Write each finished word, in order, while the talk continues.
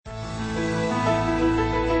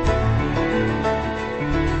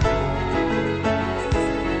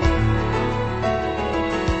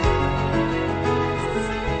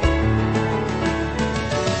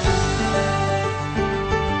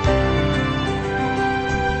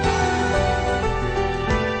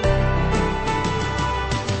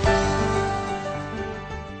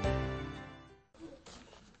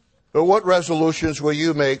But what resolutions will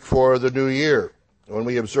you make for the new year? When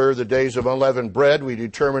we observe the days of unleavened bread, we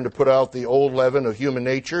determine to put out the old leaven of human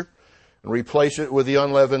nature and replace it with the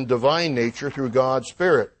unleavened divine nature through God's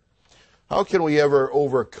Spirit. How can we ever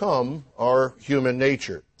overcome our human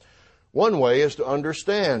nature? One way is to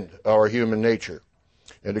understand our human nature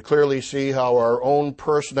and to clearly see how our own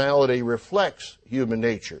personality reflects human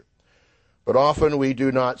nature. But often we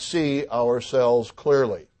do not see ourselves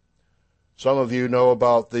clearly. Some of you know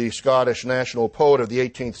about the Scottish national poet of the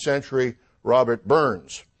 18th century, Robert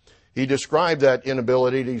Burns. He described that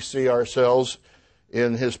inability to see ourselves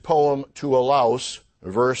in his poem To a Louse,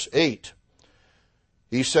 verse 8.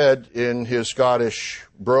 He said in his Scottish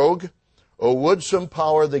brogue, "O would some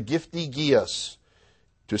power the giftie gie us,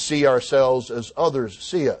 to see ourselves as others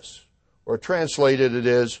see us." Or translated it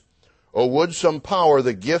is, "O would some power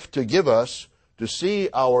the gift to give us, to see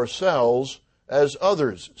ourselves as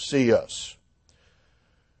others see us."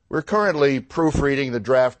 We're currently proofreading the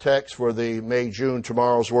draft text for the May-June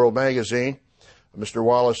Tomorrow's World magazine. Mr.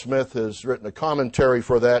 Wallace Smith has written a commentary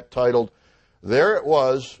for that titled, "There It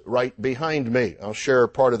Was, Right Behind Me." I'll share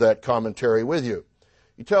part of that commentary with you.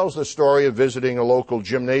 He tells the story of visiting a local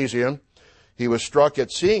gymnasium. He was struck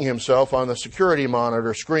at seeing himself on the security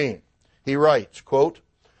monitor screen. He writes, quote,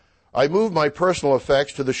 "I moved my personal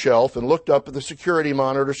effects to the shelf and looked up at the security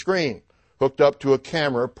monitor screen, hooked up to a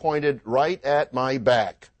camera pointed right at my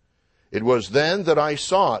back. It was then that I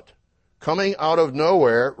saw it, coming out of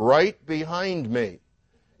nowhere right behind me.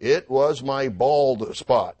 It was my bald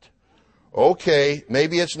spot. Okay,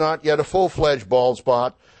 maybe it's not yet a full-fledged bald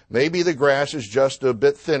spot. Maybe the grass is just a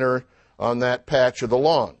bit thinner on that patch of the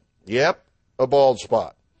lawn. Yep, a bald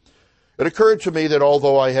spot. It occurred to me that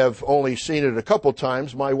although I have only seen it a couple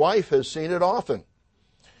times, my wife has seen it often,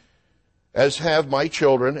 as have my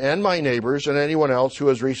children and my neighbors and anyone else who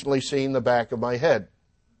has recently seen the back of my head.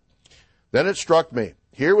 Then it struck me.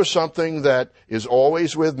 Here was something that is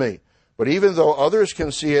always with me. But even though others can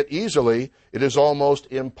see it easily, it is almost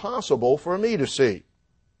impossible for me to see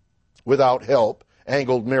without help,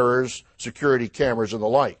 angled mirrors, security cameras, and the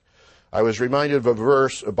like. I was reminded of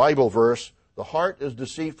a Bible verse, "The heart is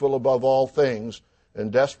deceitful above all things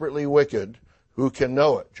and desperately wicked. Who can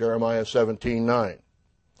know it?" Jeremiah 17:9.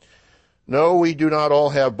 No, we do not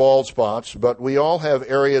all have bald spots, but we all have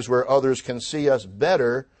areas where others can see us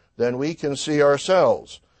better than we can see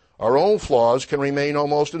ourselves. Our own flaws can remain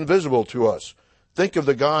almost invisible to us. Think of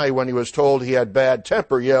the guy when he was told he had bad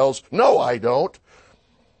temper yells, "No, I don't."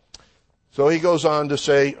 So he goes on to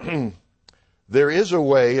say, there is a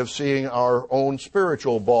way of seeing our own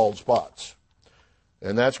spiritual bald spots,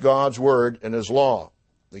 and that's God's Word and His law.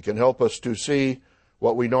 It can help us to see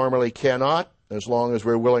what we normally cannot, as long as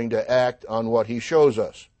we're willing to act on what He shows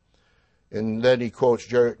us. And then he quotes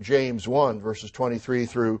James 1, verses 23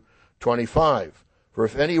 through 25. "For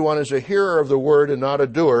if anyone is a hearer of the word and not a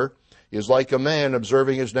doer, he is like a man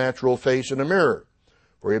observing his natural face in a mirror.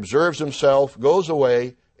 For he observes himself, goes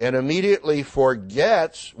away, and immediately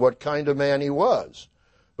forgets what kind of man he was.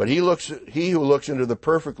 But he who looks into the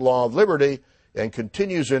perfect law of liberty and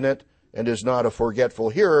continues in it, and is not a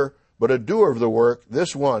forgetful hearer, but a doer of the work,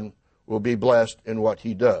 this one will be blessed in what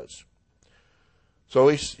he does." So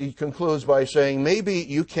he concludes by saying, maybe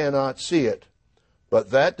you cannot see it,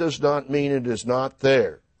 but that does not mean it is not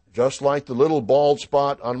there. Just like the little bald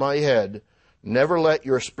spot on my head, never let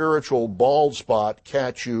your spiritual bald spot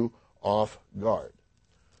catch you off guard.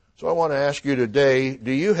 So I want to ask you today,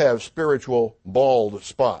 do you have spiritual bald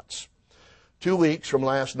spots? 2 weeks from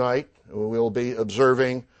last night, we'll be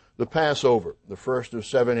observing the Passover, the first of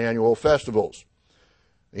 7 annual festivals.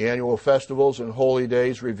 The annual festivals and holy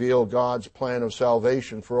days reveal God's plan of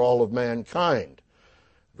salvation for all of mankind.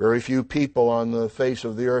 Very few people on the face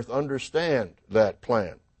of the earth understand that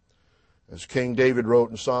plan. As King David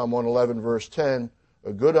wrote in Psalm 111, verse 10,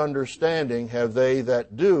 "A good understanding have they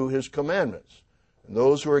that do His commandments." And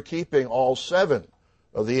those who are keeping all 7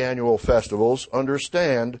 of the annual festivals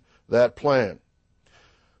understand that plan.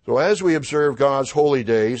 So as we observe God's holy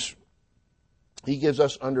days, He gives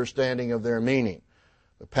us understanding of their meaning.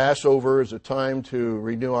 The Passover is a time to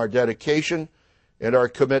renew our dedication and our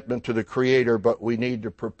commitment to the Creator, but we need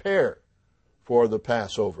to prepare for the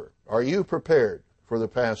Passover. Are you prepared for the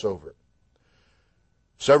Passover?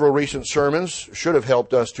 Several recent sermons should have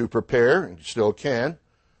helped us to prepare, and still can.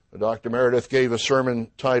 Dr. Meredith gave a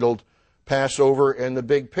sermon titled Passover and the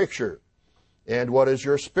Big Picture, and What is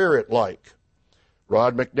Your Spirit Like?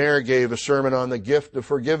 Rod McNair gave a sermon on the gift of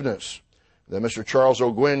forgiveness. Then Mr. Charles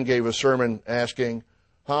O'Gwyn gave a sermon asking,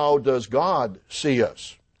 how does God see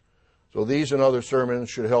us? So these and other sermons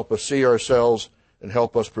should help us see ourselves and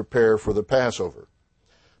help us prepare for the Passover.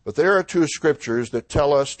 But there are two scriptures that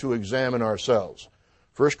tell us to examine ourselves.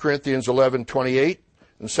 1 Corinthians 11:28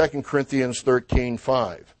 and 2 Corinthians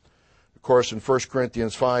 13:5. Of course, in 1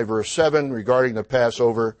 Corinthians 5, verse 7, regarding the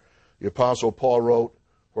Passover, the Apostle Paul wrote,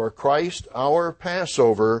 "For Christ, our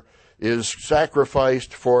Passover, is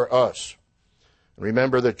sacrificed for us." And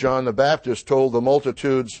remember that John the Baptist told the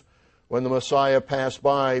multitudes when the Messiah passed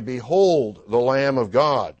by, "Behold, the Lamb of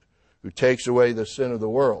God, who takes away the sin of the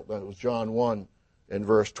world." That was John 1 and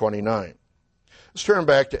verse 29. Let's turn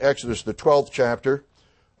back to Exodus, the 12th chapter.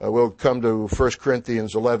 We'll come to 1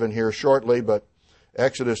 Corinthians 11 here shortly, but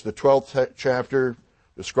Exodus, the 12th chapter,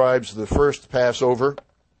 describes the first Passover.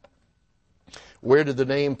 Where did the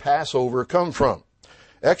name Passover come from?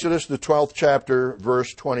 Exodus, the 12th chapter,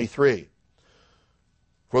 verse 23.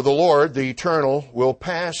 "For the Lord, the Eternal, will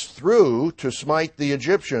pass through to smite the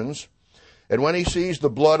Egyptians, and when he sees the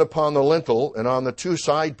blood upon the lintel and on the two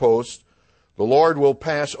side posts, the Lord will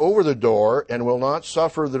pass over the door and will not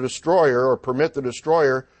suffer the destroyer or permit the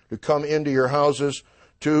destroyer to come into your houses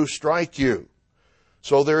to strike you."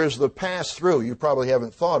 So there is the pass-through. You probably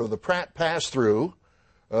haven't thought of the pass-through,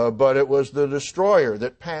 but it was the destroyer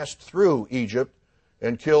that passed through Egypt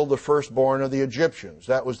and killed the firstborn of the Egyptians.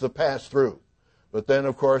 That was the pass-through. But then,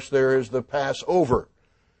 of course, there is the Passover.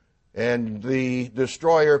 And the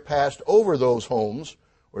destroyer passed over those homes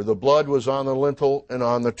where the blood was on the lintel and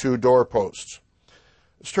on the two doorposts.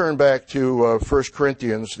 Let's turn back to 1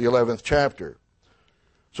 Corinthians, the 11th chapter.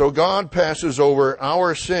 So God passes over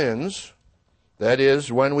our sins, that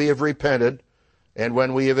is, when we have repented and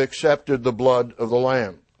when we have accepted the blood of the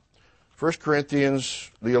Lamb. 1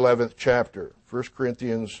 Corinthians, the 11th chapter. 1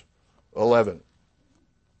 Corinthians 11.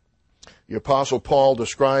 The Apostle Paul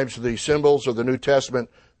describes the symbols of the New Testament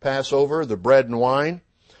Passover, the bread and wine.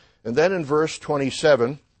 And then in verse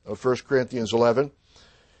 27 of 1 Corinthians 11,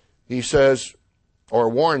 he says, or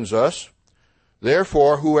warns us,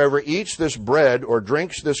 "Therefore, whoever eats this bread or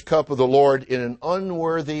drinks this cup of the Lord in an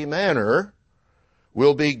unworthy manner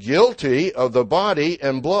will be guilty of the body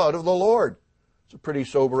and blood of the Lord." It's a pretty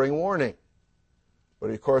sobering warning.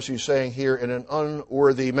 But of course he's saying here in an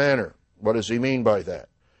unworthy manner. What does he mean by that?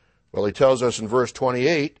 Well, he tells us in verse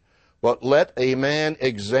 28, "But let a man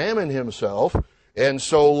examine himself, and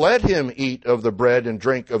so let him eat of the bread and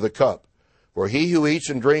drink of the cup. For he who eats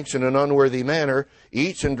and drinks in an unworthy manner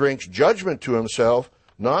eats and drinks judgment to himself,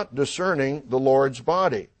 not discerning the Lord's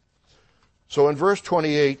body." So in verse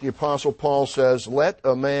 28, the Apostle Paul says, "Let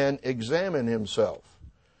a man examine himself."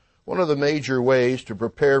 One of the major ways to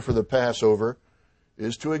prepare for the Passover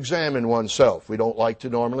is to examine oneself. We don't like to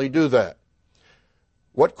normally do that.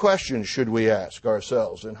 What questions should we ask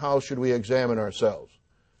ourselves, and how should we examine ourselves?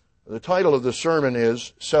 The title of the sermon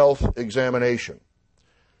is Self-Examination.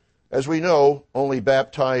 As we know, only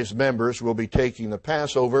baptized members will be taking the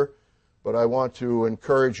Passover, but I want to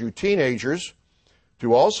encourage you teenagers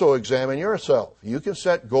to also examine yourself. You can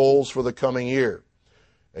set goals for the coming year,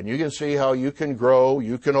 and you can see how you can grow,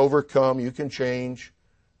 you can overcome, you can change,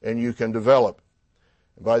 and you can develop.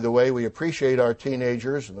 And by the way, we appreciate our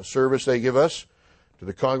teenagers and the service they give us to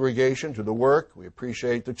the congregation, to the work. We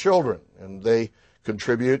appreciate the children, and they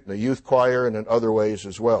contribute in the youth choir and in other ways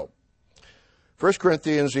as well. 1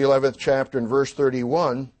 Corinthians, the 11th chapter, and verse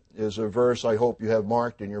 31 is a verse I hope you have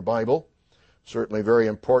marked in your Bible. Certainly very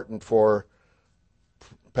important for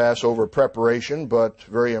Passover preparation, but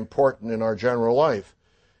very important in our general life.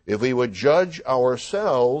 "If we would judge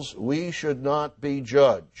ourselves, we should not be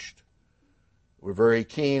judged." We're very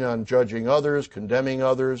keen on judging others, condemning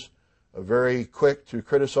others, very quick to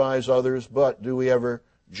criticize others, but do we ever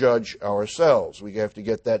judge ourselves? We have to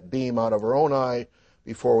get that beam out of our own eye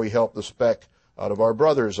before we help the speck out of our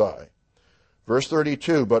brother's eye. Verse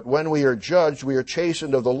 32, "But when we are judged, we are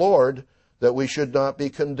chastened of the Lord, that we should not be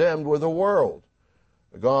condemned with the world."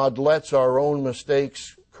 God lets our own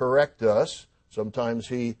mistakes correct us. Sometimes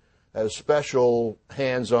he has special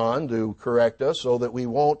hands on to correct us so that we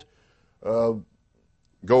won't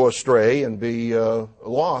go astray and be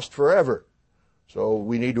lost forever. So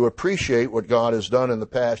we need to appreciate what God has done in the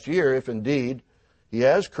past year, if indeed he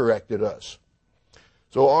has corrected us.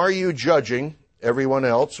 So are you judging everyone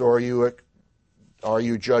else, or are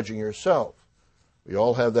you judging yourself? We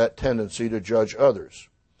all have that tendency to judge others.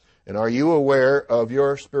 And are you aware of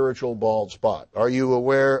your spiritual bald spot? Are you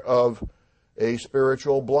aware of a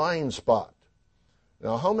spiritual blind spot?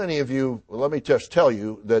 Now, how many of you, well, let me just tell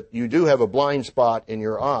you that you do have a blind spot in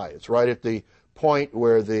your eye. It's right at the point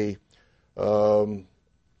where the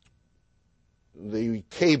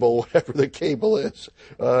cable, whatever the cable is,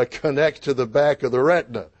 connects to the back of the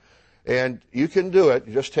retina. And you can do it.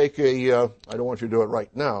 Just take I don't want you to do it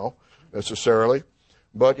right now necessarily,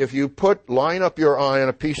 But if you line up your eye on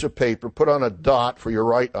a piece of paper, put on a dot for your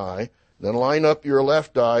right eye, then line up your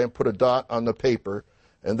left eye and put a dot on the paper,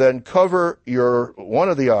 and then cover one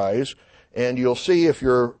of the eyes, and you'll see if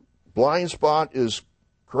your blind spot is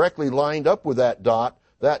correctly lined up with that dot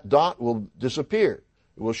will disappear.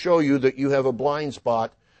 It will show you that you have a blind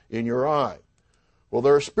spot in your eye. Well,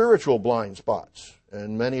 there are spiritual blind spots,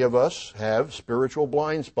 and many of us have spiritual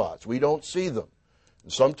blind spots. We don't see them.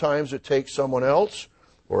 And sometimes it takes someone else,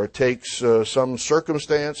 or it takes some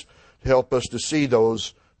circumstance to help us to see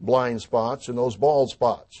those blind spots and those bald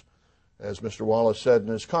spots. As Mr. Wallace said in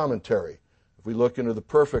his commentary, if we look into the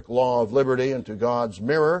perfect law of liberty, into God's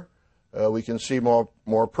mirror, we can see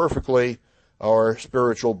more perfectly our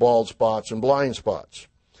spiritual bald spots and blind spots.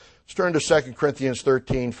 Let's turn to 2 Corinthians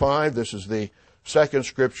 13:5. This is the second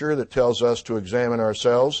scripture that tells us to examine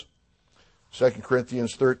ourselves. 2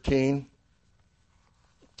 Corinthians 13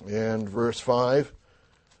 and verse 5,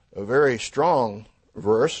 a very strong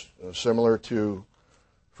verse, similar to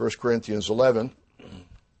 1 Corinthians 11.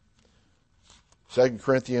 2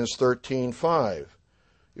 Corinthians 13:5.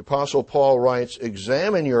 The Apostle Paul writes,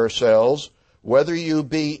 "Examine yourselves whether you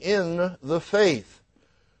be in the faith."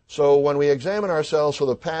 So when we examine ourselves for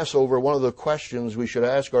the Passover, one of the questions we should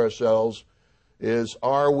ask ourselves is,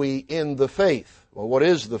 are we in the faith? Well, what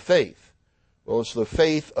is the faith? Well, it's the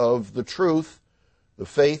faith of the truth, the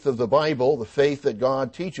faith of the Bible, the faith that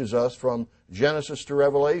God teaches us from Genesis to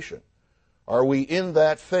Revelation. Are we in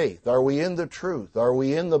that faith? Are we in the truth? Are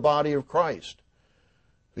we in the body of Christ?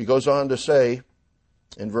 He goes on to say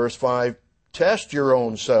in verse 5, "Test your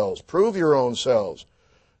own selves, prove your own selves.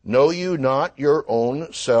 Know you not your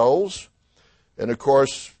own selves?" And of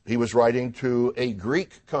course, he was writing to a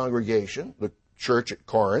Greek congregation, the church at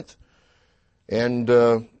Corinth. And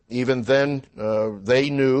even then, they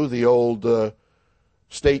knew the old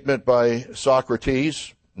statement by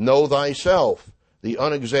Socrates, "Know thyself. The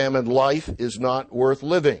unexamined life is not worth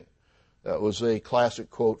living." That was a classic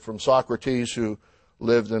quote from Socrates, who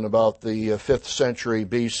lived in about the 5th century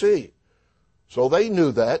BC. So they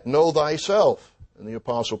knew that, know thyself. And the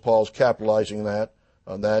Apostle Paul's capitalizing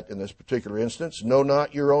on that in this particular instance. Know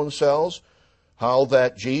not your own selves, how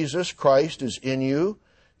that Jesus Christ is in you,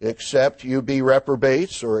 except you be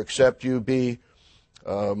reprobates, or except you be,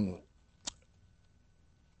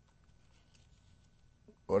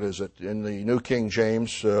 what is it, in the New King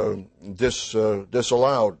James,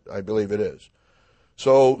 disallowed, I believe it is.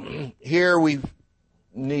 So here we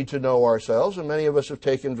need to know ourselves, and many of us have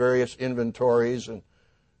taken various inventories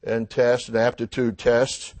and tests and aptitude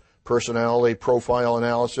tests, personality profile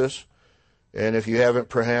analysis. And if you haven't,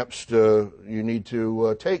 perhaps you need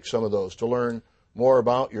to take some of those to learn more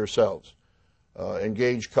about yourselves.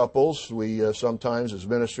 Engaged couples, we sometimes as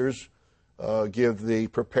ministers give the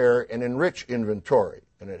prepare and enrich inventory.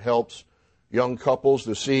 And it helps young couples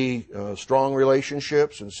to see strong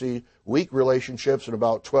relationships and see weak relationships in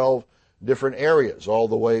about 12 different areas, all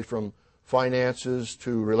the way from finances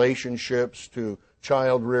to relationships to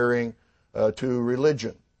child rearing to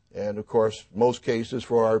religion. And of course, most cases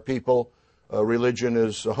for our people, religion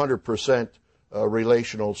is 100%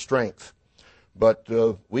 relational strength. But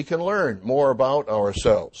we can learn more about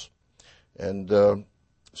ourselves. And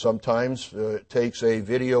sometimes it takes a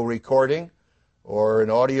video recording or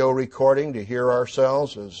an audio recording to hear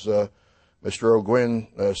ourselves. As Mr.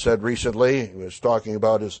 O'Gwyn said recently, he was talking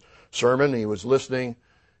about his sermon. He was listening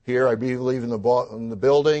here, I believe, in the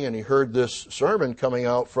building, and he heard this sermon coming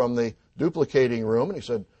out from the duplicating room, and he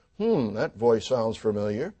said, that voice sounds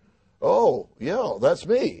familiar. Oh, yeah, that's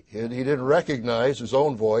me. And he didn't recognize his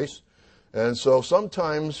own voice. And so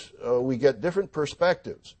sometimes we get different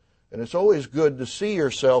perspectives. And it's always good to see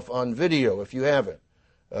yourself on video if you haven't.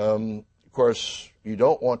 Of course, you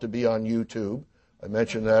don't want to be on YouTube. I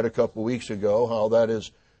mentioned that a couple weeks ago, how that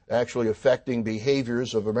is actually affecting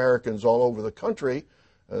behaviors of Americans all over the country.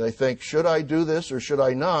 And they think, should I do this or should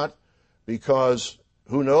I not? Because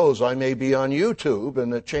who knows, I may be on YouTube,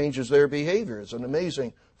 and it changes their behavior. It's an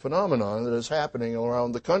amazing phenomenon that is happening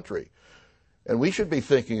around the country. And we should be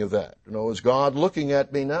thinking of that. You know, is God looking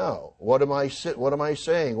at me now? What am I saying? What am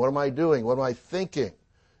I doing? What am I thinking?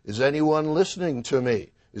 Is anyone listening to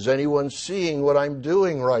me? Is anyone seeing what I'm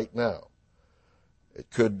doing right now? It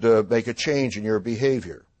could make a change in your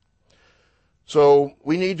behavior. So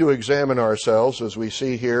we need to examine ourselves, as we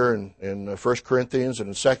see here in 1 Corinthians and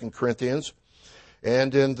in 2 Corinthians.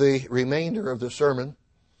 And in the remainder of the sermon,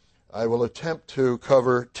 I will attempt to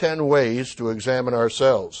cover 10 ways to examine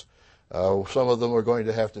ourselves. Some of them are going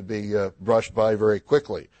to have to be brushed by very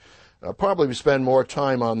quickly. I'll probably spend more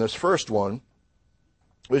time on this first one,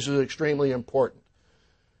 which is extremely important.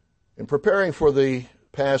 In preparing for the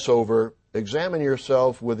Passover, examine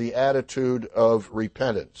yourself with the attitude of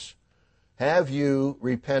repentance. Have you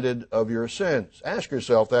repented of your sins? Ask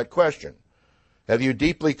yourself that question. Have you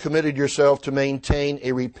deeply committed yourself to maintain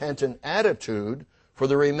a repentant attitude for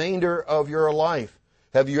the remainder of your life?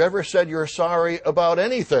 Have you ever said you're sorry about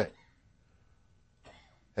anything?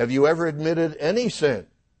 Have you ever admitted any sin?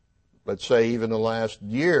 Let's say even the last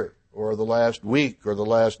year or the last week or the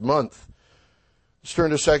last month. Let's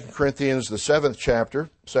turn to 2 Corinthians, the 7th chapter,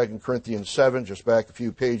 2 Corinthians 7, just back a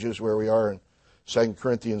few pages where we are in 2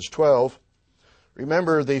 Corinthians 12.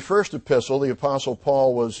 Remember, the first epistle, the Apostle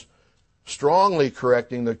Paul was strongly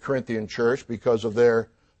correcting the Corinthian church because of their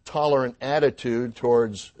tolerant attitude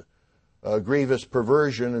towards grievous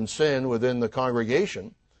perversion and sin within the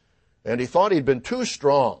congregation. And he thought he'd been too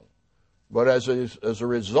strong. But as a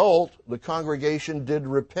result, the congregation did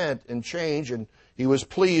repent and change, and he was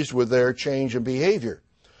pleased with their change in behavior.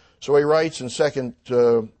 So he writes in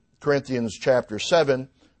 2 Corinthians chapter 7,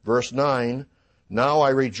 verse 9, "Now I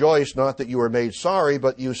rejoice not that you were made sorry,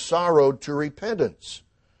 but you sorrowed to repentance."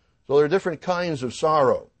 So there are different kinds of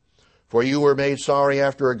sorrow. "For you were made sorry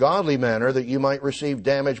after a godly manner, that you might receive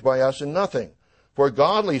damage by us in nothing. For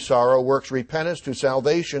godly sorrow works repentance to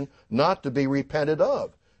salvation, not to be repented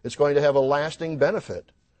of." It's going to have a lasting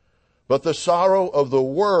benefit. "But the sorrow of the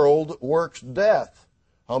world works death."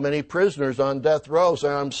 How many prisoners on death row say,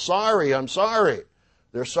 I'm sorry, I'm sorry.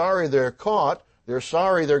 They're sorry they're caught. They're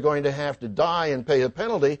sorry they're going to have to die and pay a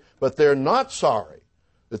penalty, but they're not sorry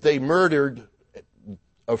that they murdered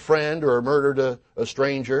a friend or murdered a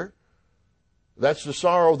stranger. That's the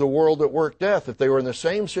sorrow of the world that worked death. If they were in the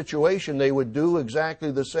same situation, they would do exactly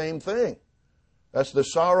the same thing. That's the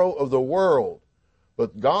sorrow of the world.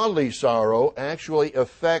 But godly sorrow actually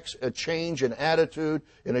affects a change in attitude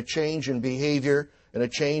and a change in behavior and a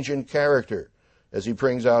change in character, as he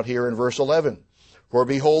brings out here in verse 11. "For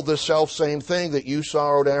behold, this selfsame thing that you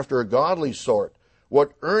sorrowed after a godly sort,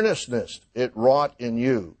 what earnestness it wrought in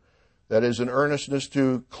you." That is, an earnestness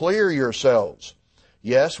to clear yourselves.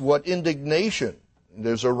 "Yes, what indignation."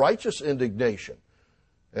 There's a righteous indignation.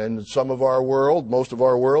 And some of our world, most of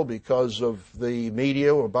our world, because of the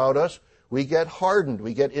media about us, we get hardened,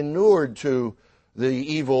 we get inured to the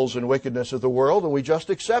evils and wickedness of the world, and we just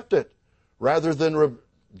accept it, rather than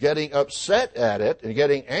getting upset at it and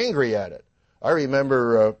getting angry at it. I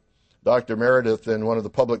remember Dr. Meredith, in one of the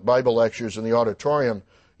public Bible lectures in the auditorium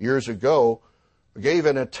years ago, gave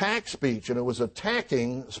an attack speech, and it was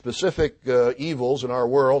attacking specific evils in our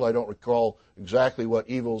world. I don't recall exactly what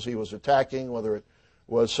evils he was attacking, whether it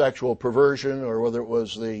was sexual perversion or whether it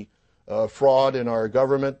was the fraud in our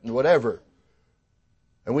government, and whatever.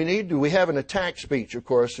 And we have an attack speech, of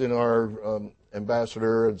course, in our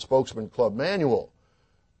ambassador and spokesman club manual.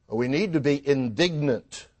 We need to be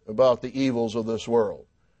indignant about the evils of this world.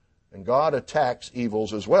 And God attacks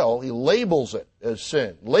evils as well. He labels it as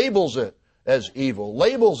sin, labels it as evil,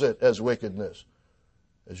 labels it as wickedness,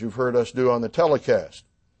 as you've heard us do on the telecast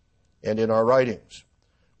and in our writings.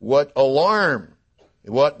 What alarm,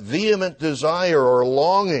 what vehement desire or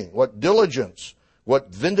longing, what diligence, what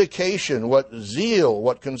vindication, what zeal,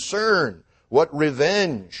 what concern, what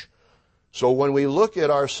revenge. So when we look at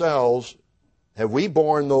ourselves, have we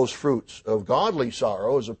borne those fruits of godly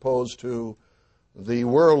sorrow as opposed to the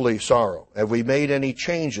worldly sorrow? Have we made any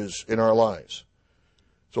changes in our lives?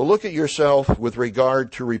 So look at yourself with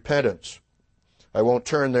regard to repentance. I won't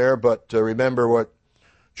turn there, but remember what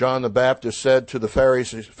John the Baptist said to the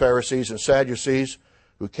Pharisees and Sadducees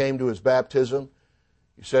who came to his baptism.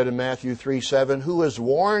 He said in Matthew 3:7, "Who has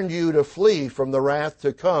warned you to flee from the wrath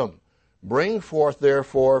to come? Bring forth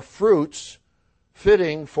therefore fruits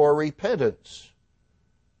fitting for repentance."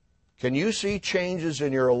 Can you see changes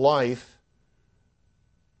in your life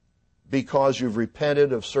because you've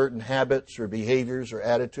repented of certain habits or behaviors or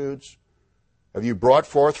attitudes? Have you brought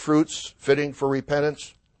forth fruits fitting for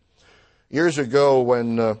repentance? Years ago,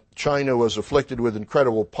 when China was afflicted with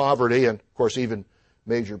incredible poverty, and of course even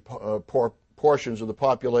major portions of the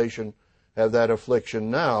population have that affliction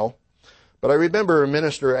now, but I remember a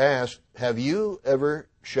minister asked, "Have you ever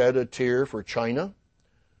shed a tear for China?"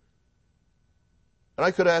 And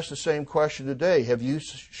I could ask the same question today. Have you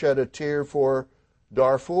shed a tear for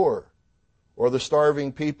Darfur, or the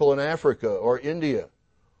starving people in Africa, or India,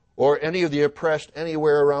 or any of the oppressed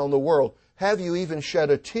anywhere around the world? Have you even shed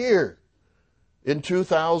a tear in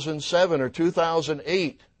 2007 or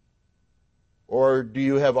 2008? Or do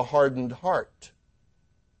you have a hardened heart?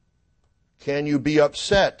 Can you be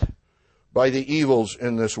upset by the evils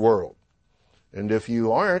in this world? And if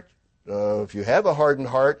you aren't, if you have a hardened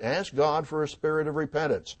heart, ask God for a spirit of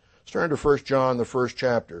repentance. Let's turn to 1 John, the first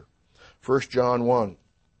chapter. 1 John 1.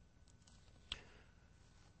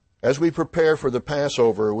 As we prepare for the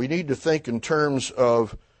Passover, we need to think in terms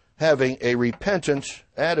of having a repentant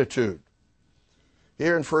attitude.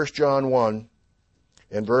 Here in 1 John 1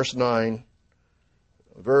 and verse 9,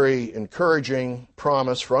 a very encouraging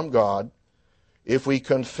promise from God. If we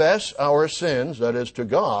confess our sins, that is to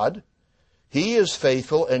God, He is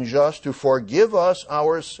faithful and just to forgive us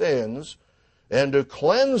our sins and to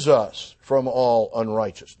cleanse us from all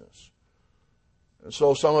unrighteousness. And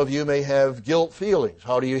so some of you may have guilt feelings.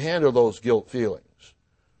 How do you handle those guilt feelings?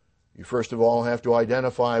 You first of all have to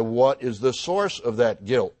identify what is the source of that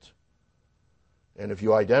guilt. And if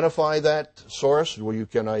you identify that source, well, you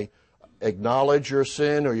can acknowledge your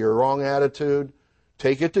sin or your wrong attitude,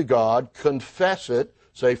 take it to God, confess it,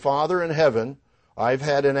 say, Father in heaven, I've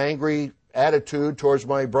had an angry attitude towards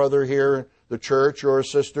my brother here in the church or a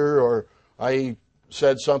sister, or I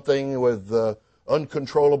said something with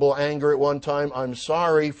uncontrollable anger at one time. I'm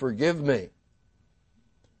sorry, forgive me.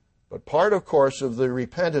 But part, of course, of the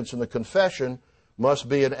repentance and the confession must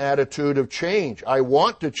be an attitude of change. I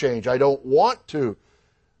want to change. I don't want to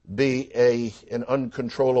be an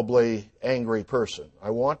uncontrollably angry person. I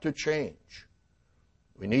want to change.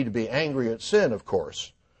 We need to be angry at sin, of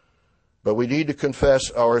course, but we need to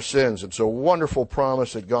confess our sins. It's a wonderful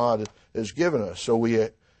promise that God has given us. So we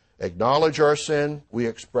acknowledge our sin, we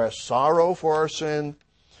express sorrow for our sin,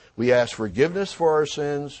 we ask forgiveness for our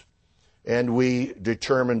sins, and we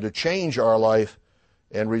determine to change our life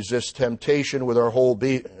and resist temptation with our whole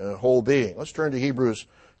being. Let's turn to Hebrews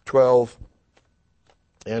 12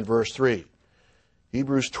 and verse 3.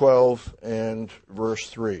 Hebrews 12 and verse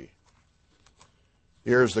 3.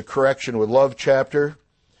 Here's the correction with love chapter,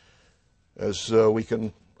 as we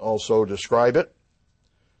can also describe it.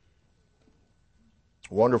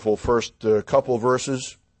 Wonderful first couple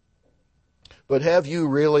verses. But have you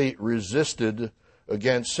really resisted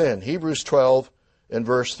against sin? Hebrews 12 and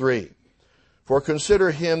verse 3. For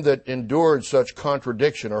consider him that endured such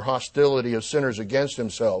contradiction or hostility of sinners against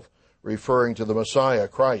himself, referring to the Messiah,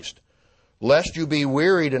 Christ, lest you be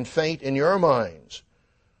wearied and faint in your minds.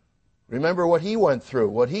 Remember what he went through,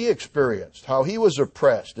 what he experienced, how he was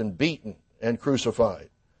oppressed and beaten and crucified.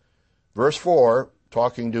 Verse 4,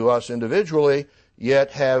 talking to us individually,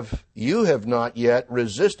 yet you have not yet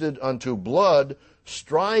resisted unto blood,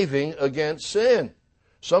 striving against sin.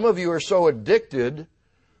 Some of you are so addicted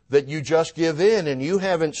that you just give in, and you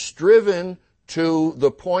haven't striven to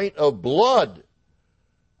the point of blood.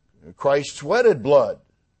 Christ sweated blood,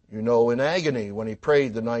 in agony when he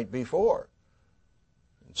prayed the night before.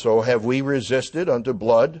 So have we resisted unto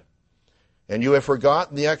blood? And you have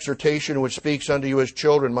forgotten the exhortation which speaks unto you as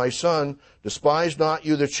children. My son, despise not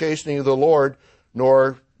you the chastening of the Lord,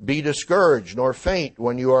 nor be discouraged, nor faint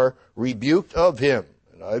when you are rebuked of him.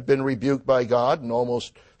 And I've been rebuked by God and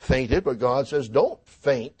almost fainted, but God says, don't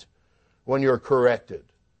faint when you're corrected.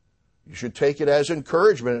 You should take it as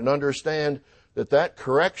encouragement and understand that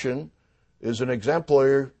correction is an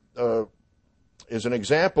exemplar, is an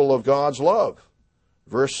example of God's love.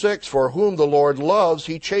 Verse 6, for whom the Lord loves,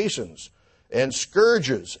 he chastens and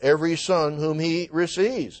scourges every son whom he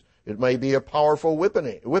receives. It may be a powerful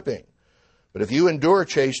whipping. But if you endure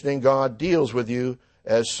chastening, God deals with you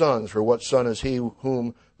as sons. For what son is he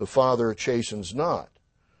whom the Father chastens not?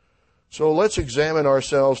 So let's examine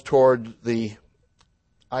ourselves toward the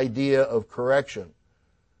idea of correction.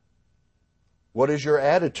 What is your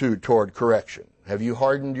attitude toward correction? Have you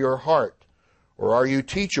hardened your heart? Or are you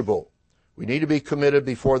teachable? We need to be committed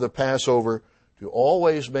before the Passover to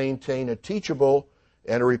always maintain a teachable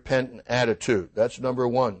and a repentant attitude. That's number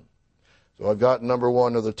one. So I've got number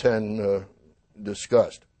one of the 10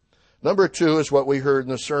 discussed. Number two is what we heard in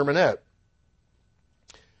the sermonette.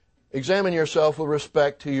 Examine yourself with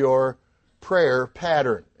respect to your prayer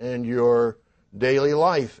pattern and your daily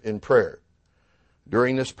life in prayer.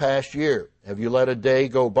 During this past year, have you let a day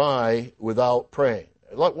go by without praying?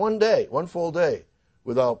 Let one day, one full day,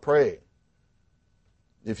 without praying.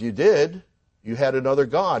 If you did, you had another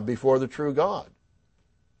God before the true God.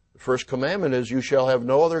 The first commandment is, you shall have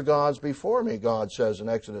no other gods before me, God says in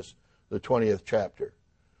Exodus, the 20th chapter.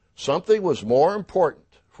 Something was more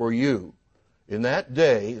important for you in that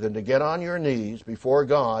day than to get on your knees before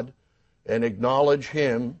God and acknowledge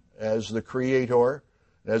him as the Creator,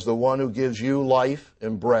 as the one who gives you life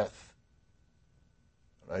and breath.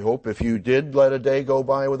 I hope if you did let a day go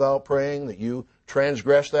by without praying, that you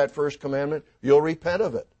transgressed that first commandment, you'll repent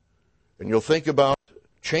of it. And you'll think about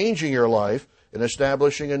changing your life and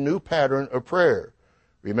establishing a new pattern of prayer.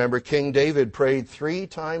 Remember, King David prayed 3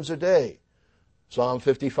 times a day. Psalm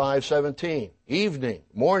 55:17. Evening,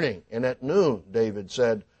 morning, and at noon, David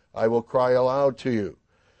said, I will cry aloud to you.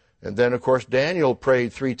 And then, of course, Daniel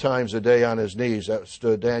prayed 3 times a day on his knees. That's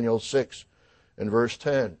Daniel 6 and verse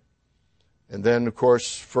 10. And then, of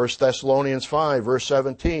course, 1 Thessalonians 5, verse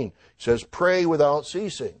 17, says, pray without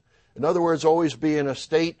ceasing. In other words, always be in a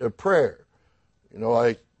state of prayer. You know,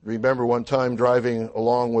 I remember one time driving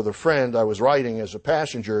along with a friend. I was riding as a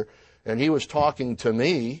passenger, and he was talking to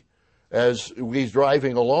me as he's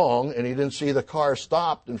driving along, and he didn't see the car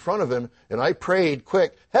stopped in front of him, and I prayed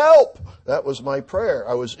quick, help! That was my prayer.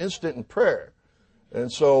 I was instant in prayer.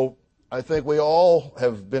 And so I think we all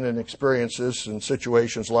have been in experiences and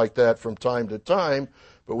situations like that from time to time,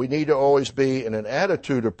 but we need to always be in an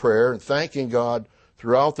attitude of prayer and thanking God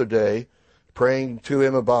throughout the day, praying to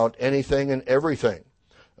Him about anything and everything.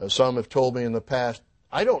 Some have told me in the past,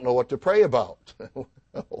 I don't know what to pray about.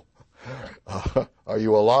 Are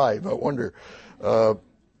you alive? I wonder. I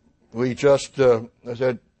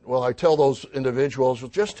said, well, I tell those individuals, well,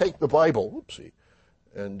 just take the Bible, whoopsie,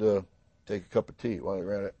 and take a cup of tea while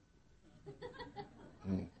you're at it.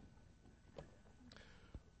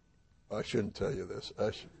 I shouldn't tell you this.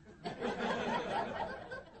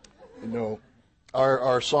 You know,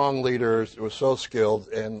 our song leader was so skilled,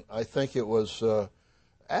 and I think it was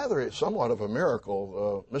somewhat of a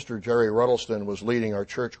miracle. Mr. Jerry Ruddleston was leading our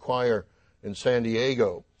church choir in San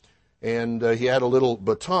Diego, and he had a little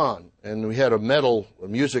baton, and we had a metal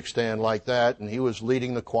music stand like that, and he was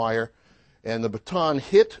leading the choir, and the baton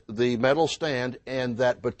hit the metal stand, and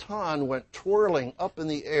that baton went twirling up in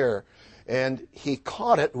the air, and he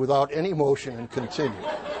caught it without any motion and continued.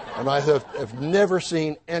 And I have never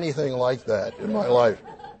seen anything like that in my life.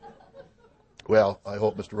 Well, I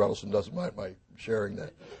hope Mr. Ruddleston doesn't mind my sharing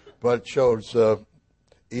that. But it shows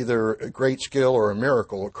either a great skill or a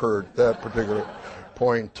miracle occurred at that particular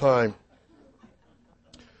point in time.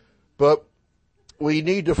 But we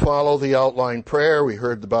need to follow the outline prayer. We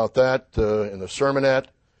heard about that in the sermonette.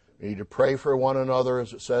 We need to pray for one another,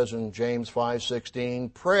 as it says in James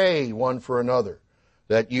 5:16. Pray one for another,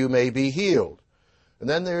 that you may be healed. And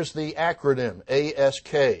then there's the acronym,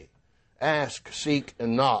 ASK. Ask, seek,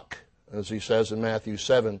 and knock, as he says in Matthew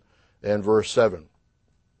 7 and verse 7.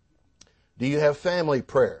 Do you have family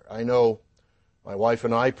prayer? I know my wife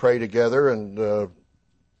and I pray together, and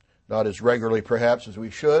not as regularly perhaps as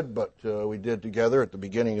we should, but we did together at the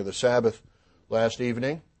beginning of the Sabbath last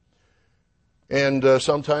evening. And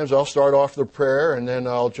sometimes I'll start off the prayer, and then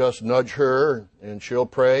I'll just nudge her, and she'll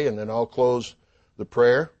pray, and then I'll close the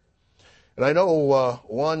prayer. And I know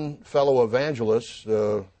one fellow evangelist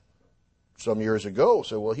some years ago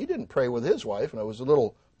said, well, he didn't pray with his wife, and it was a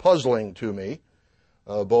little puzzling to me,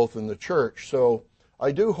 both in the church. So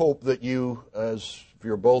I do hope that you, as if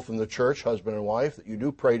you're both in the church, husband and wife, that you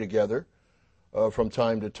do pray together from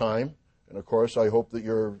time to time. And, of course, I hope that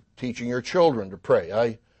you're teaching your children to pray.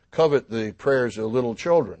 I covet the prayers of little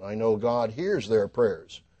children. I know God hears their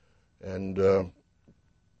prayers, and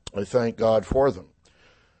I thank God for them.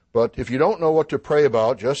 But if you don't know what to pray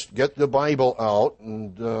about, just get the Bible out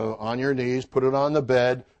and on your knees, put it on the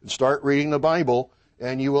bed, and start reading the Bible,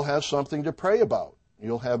 and you will have something to pray about.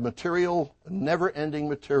 You'll have material, never-ending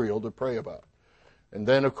material to pray about. And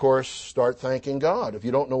then, of course, start thanking God. If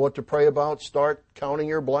you don't know what to pray about, start counting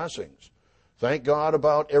your blessings. Thank God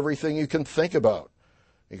about everything you can think about,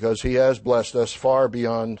 because He has blessed us far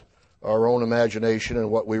beyond our own imagination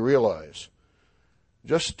and what we realize.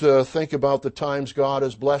 Just think about the times God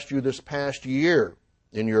has blessed you this past year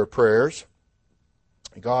in your prayers.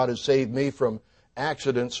 God has saved me from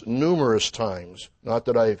accidents numerous times. Not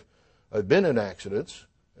that I've been in accidents,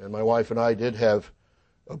 and my wife and I did have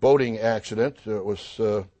a boating accident. It was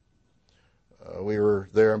we were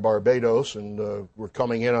there in Barbados, and we're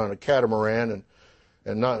coming in on a catamaran,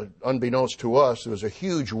 and not unbeknownst to us, there was a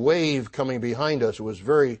huge wave coming behind us. It was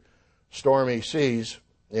very stormy seas,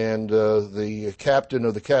 and the captain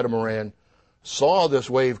of the catamaran saw this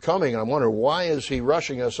wave coming, and I'm wondering, why is he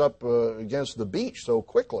rushing us up against the beach so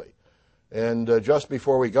quickly? And just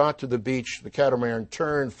before we got to the beach, the catamaran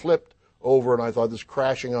turned, flipped over, and I thought, this is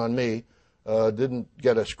crashing on me. Didn't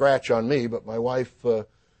get a scratch on me, but my wife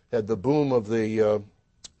had the boom of the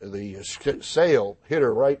sail hit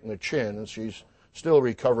her right in the chin, and she's still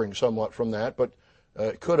recovering somewhat from that, but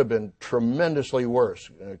it could have been tremendously worse.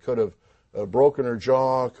 It could have broken her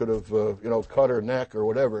jaw, could have cut her neck or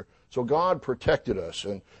whatever. So God protected us,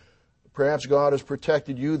 and perhaps God has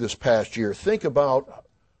protected you this past year. Think about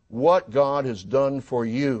what God has done for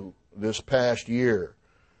you this past year.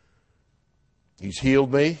 He's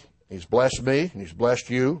healed me, He's blessed me, and He's blessed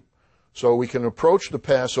you. So we can approach the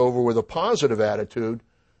Passover with a positive attitude,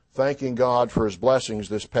 thanking God for His blessings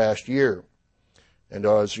this past year. And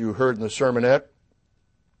as you heard in the sermonette,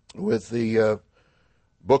 with the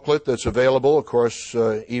booklet that's available, of course,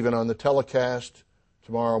 even on the telecast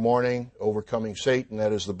tomorrow morning, Overcoming Satan.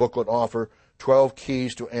 That is the booklet offer, 12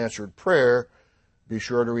 Keys to Answered Prayer. Be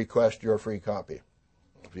sure to request your free copy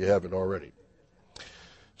if you haven't already.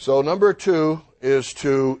 So number 2 is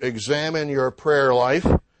to examine your prayer life.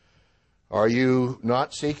 Are you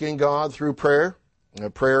not seeking God through prayer?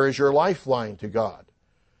 Prayer is your lifeline to God.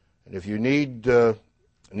 And if you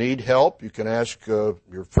need help, you can ask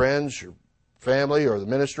your friends, your family, or the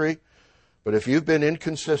ministry. But if you've been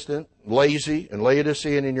inconsistent, lazy, and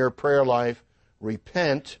Laodicean in your prayer life,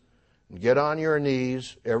 repent and get on your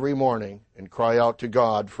knees every morning and cry out to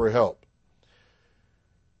God for help.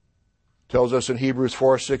 It tells us in Hebrews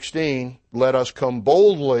 4:16, let us come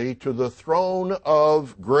boldly to the throne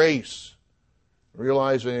of grace,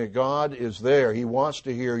 realizing that God is there. He wants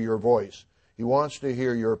to hear your voice. He wants to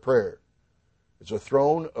hear your prayer. It's a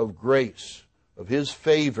throne of grace, of His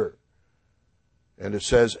favor. And it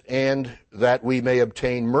says, and that we may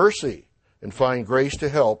obtain mercy and find grace to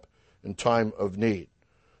help in time of need.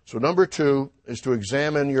 So number 2 is to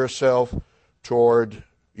examine yourself toward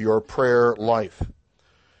your prayer life.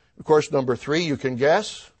 Of course, number 3, you can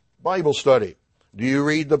guess, Bible study. Do you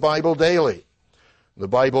read the Bible daily? The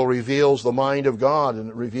Bible reveals the mind of God, and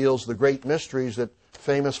it reveals the great mysteries that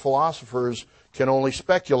famous philosophers can only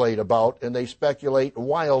speculate about, and they speculate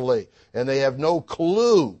wildly, and they have no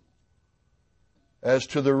clue as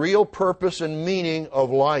to the real purpose and meaning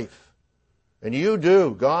of life. And you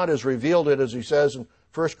do. God has revealed it, as He says in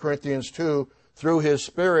 1 Corinthians 2, through His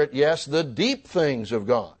Spirit, yes, the deep things of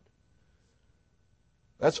God.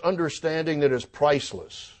 That's understanding that is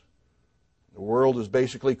priceless. The world is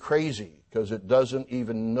basically crazy because it doesn't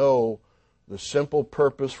even know the simple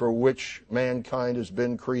purpose for which mankind has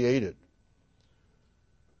been created.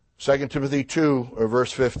 2 Timothy 2,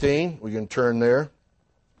 verse 15, we can turn there.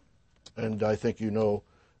 And I think you know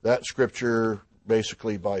that scripture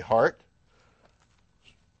basically by heart.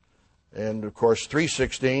 And of course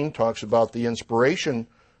 3:16 talks about the inspiration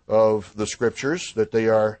of the scriptures, that they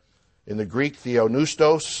are in the Greek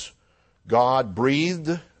theopneustos, God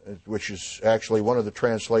breathed, which is actually one of the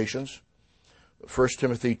translations. 1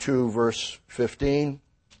 Timothy 2 verse 15,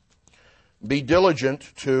 be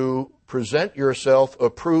diligent to present yourself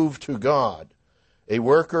approved to God, a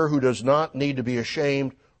worker who does not need to be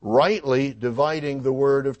ashamed, rightly dividing the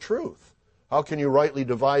word of truth. How can you rightly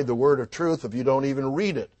divide the word of truth if you don't even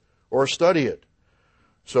read it or study it?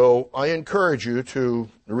 So I encourage you to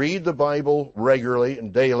read the Bible regularly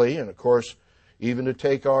and daily, and of course, even to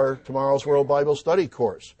take our Tomorrow's World Bible Study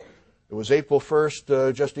course. It was April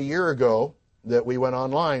 1st, just a year ago, that we went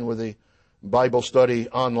online with the Bible Study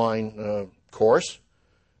online course.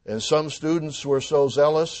 And some students were so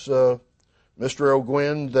zealous, Mr.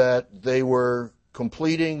 O'Gwyn, that they were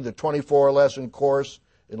completing the 24-lesson course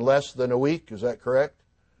in less than a week. Is that correct?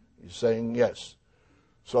 He's saying yes.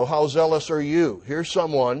 So how zealous are you? Here's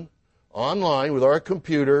someone online with our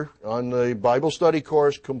computer on the Bible study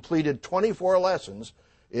course, completed 24 lessons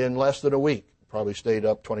in less than a week. Probably stayed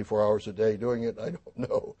up 24 hours a day doing it, I don't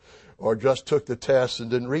know. Or just took the tests and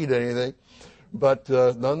didn't read anything. But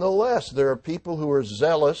nonetheless, there are people who are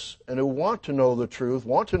zealous and who want to know the truth,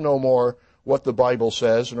 want to know more what the Bible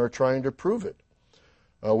says, and are trying to prove it.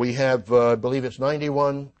 We have, I believe it's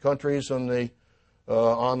 91 countries on the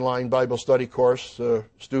online Bible study course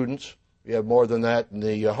students. We have more than that in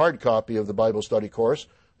the hard copy of the Bible study course.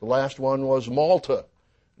 The last one was Malta.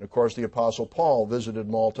 And of course, the Apostle Paul visited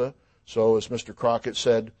Malta. So as Mr. Crockett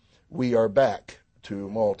said, we are back to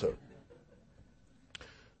Malta.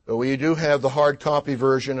 We do have the hard copy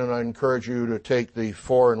version, and I encourage you to take the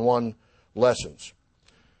 4-in-1 lessons.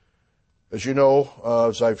 As you know,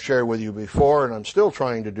 as I've shared with you before, and I'm still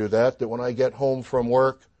trying to do that when I get home from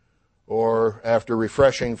work or after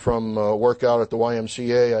refreshing from workout at the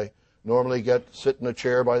YMCA, I normally sit in a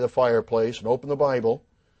chair by the fireplace and open the Bible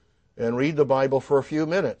and read the Bible for a few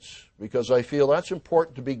minutes, because I feel that's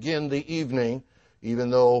important to begin the evening, even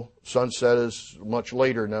though sunset is much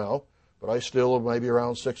later now. But I still, maybe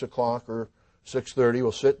around 6 o'clock or 6:30,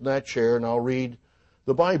 will sit in that chair and I'll read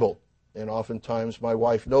the Bible. And oftentimes my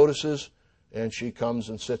wife notices, and she comes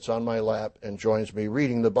and sits on my lap and joins me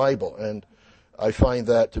reading the Bible. And I find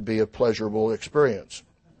that to be a pleasurable experience.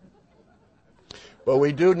 But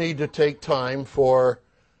we do need to take time for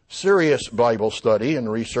serious Bible study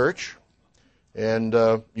and research. And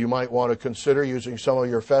you might want to consider using some of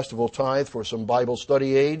your festival tithe for some Bible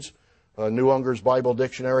study aids. New Unger's Bible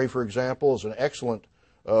Dictionary, for example, is an excellent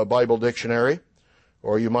Bible dictionary.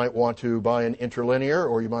 Or you might want to buy an interlinear,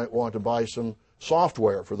 or you might want to buy some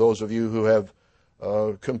software for those of you who have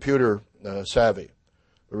computer savvy.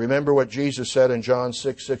 But remember what Jesus said in John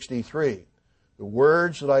 6:63. The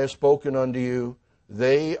words that I have spoken unto you,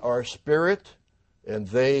 they are spirit and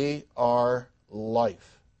they are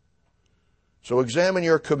life. So examine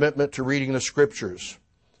your commitment to reading the Scriptures.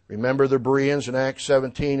 Remember the Bereans in Acts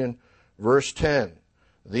 17 and verse 10.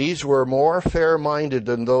 These were more fair-minded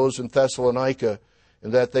than those in Thessalonica,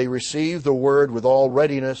 in that they received the word with all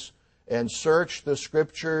readiness and searched the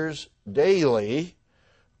Scriptures daily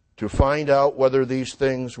to find out whether these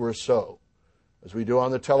things were so. As we do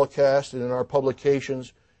on the telecast and in our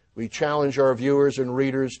publications, we challenge our viewers and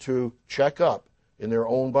readers to check up in their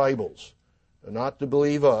own Bibles. Not to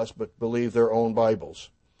believe us, but believe their own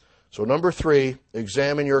Bibles. So number 3,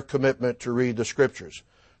 examine your commitment to read the Scriptures.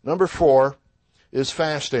 Number 4 is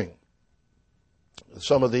fasting.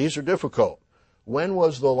 Some of these are difficult. When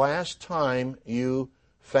was the last time you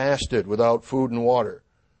fasted without food and water?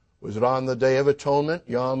 Was it on the Day of Atonement,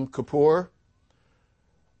 Yom Kippur?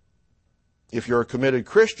 If you're a committed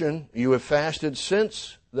Christian, you have fasted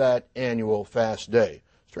since that annual fast day.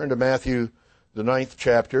 Let's turn to Matthew, the 9th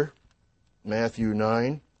chapter, Matthew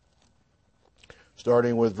 9,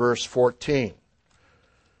 starting with verse 14.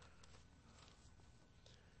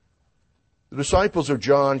 The disciples of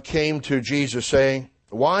John came to Jesus saying,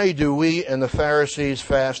 "Why do we and the Pharisees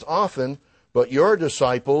fast often, but your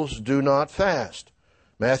disciples do not fast?"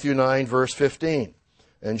 Matthew 9, verse 15.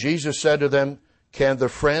 And Jesus said to them, "Can the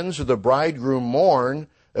friends of the bridegroom mourn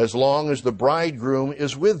as long as the bridegroom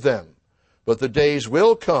is with them? But the days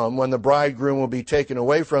will come when the bridegroom will be taken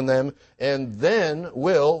away from them, and then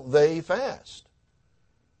will they fast."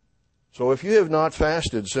 So if you have not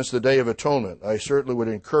fasted since the Day of Atonement, I certainly would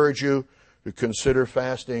encourage you to consider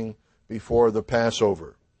fasting before the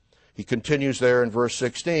Passover. He continues there in verse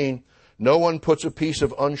 16, "No one puts a piece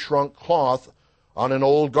of unshrunk cloth on an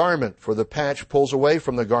old garment, for the patch pulls away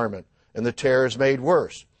from the garment, and the tear is made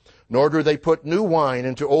worse. Nor do they put new wine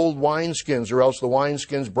into old wineskins, or else the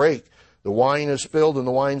wineskins break. The wine is spilled, and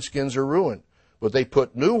the wineskins are ruined. But they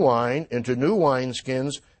put new wine into new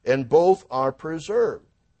wineskins, and both are preserved."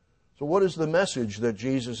 So what is the message that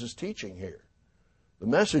Jesus is teaching here? The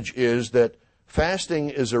message is that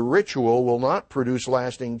fasting as a ritual will not produce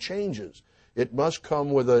lasting changes. It must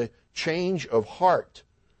come with a change of heart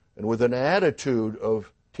and with an attitude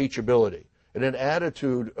of teachability and an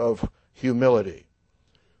attitude of humility.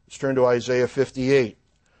 Let's turn to Isaiah 58.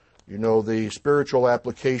 You know the spiritual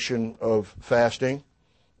application of fasting.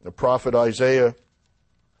 The prophet Isaiah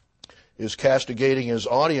is castigating his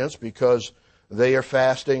audience because they are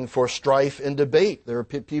fasting for strife and debate. There are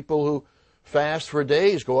people who fast for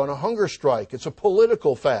days, go on a hunger strike. It's a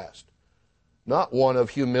political fast, not one of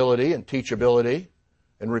humility and teachability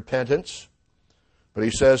and repentance. But he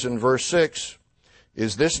says in verse 6,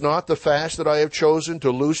 "Is this not the fast that I have chosen, to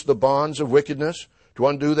loose the bonds of wickedness, to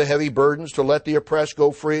undo the heavy burdens, to let the oppressed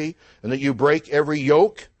go free, and that you break every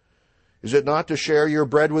yoke? Is it not to share your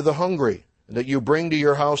bread with the hungry, and that you bring to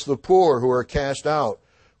your house the poor who are cast out?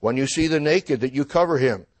 When you see the naked, that you cover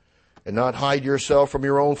him, and not hide yourself from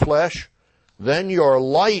your own flesh? Then your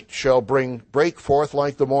light shall break forth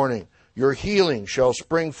like the morning. Your healing shall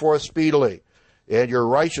spring forth speedily, and your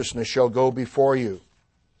righteousness shall go before you.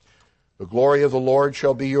 The glory of the Lord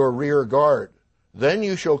shall be your rear guard. Then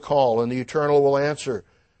you shall call, and the Eternal will answer.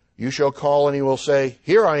 You shall call, and he will say,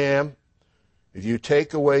 'Here I am.' If you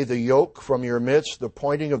take away the yoke from your midst, the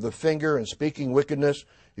pointing of the finger and speaking wickedness,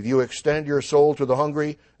 if you extend your soul to the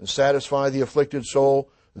hungry and satisfy the afflicted soul,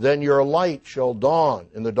 then your light shall dawn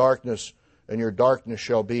in the darkness, and your darkness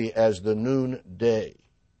shall be as the noonday."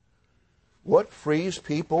 What frees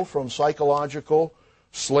people from psychological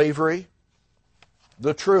slavery?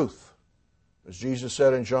 The truth. As Jesus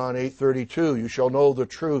said in John 8:32, "You shall know the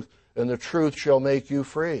truth, and the truth shall make you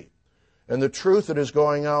free." And the truth that is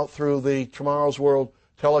going out through the Tomorrow's World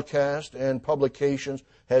telecast and publications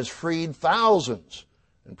has freed thousands,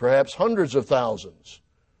 and perhaps hundreds of thousands,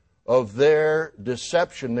 of their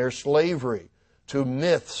deception, their slavery to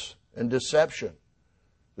myths and deception.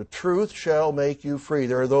 The truth shall make you free.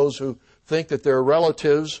 There are those who think that their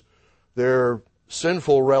relatives, their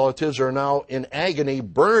sinful relatives, are now in agony,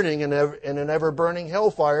 burning in an ever-burning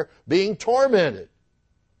hellfire, being tormented.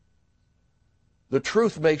 The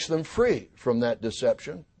truth makes them free from that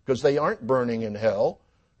deception because they aren't burning in hell.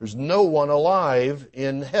 There's no one alive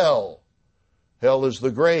in hell. Hell is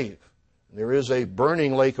the grave. There is a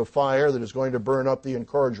burning lake of fire that is going to burn up the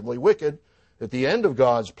incorrigibly wicked at the end of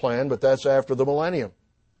God's plan, but that's after the millennium.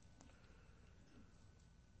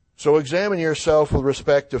 So examine yourself with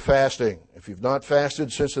respect to fasting. If you've not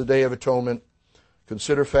fasted since the Day of Atonement,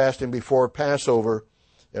 consider fasting before Passover,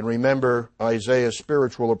 and remember Isaiah's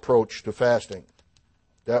spiritual approach to fasting.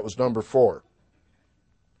 That was number 4.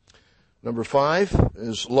 Number 5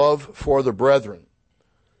 is love for the brethren.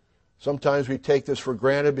 Sometimes we take this for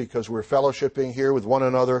granted because we're fellowshipping here with one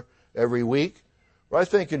another every week. But I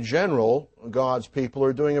think in general, God's people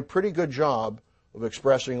are doing a pretty good job of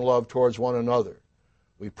expressing love towards one another.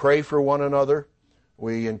 We pray for one another.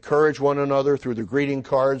 We encourage one another through the greeting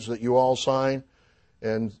cards that you all sign.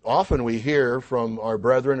 And often we hear from our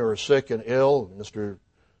brethren who are sick and ill. Mr.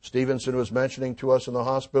 Stevenson was mentioning to us in the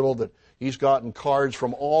hospital that he's gotten cards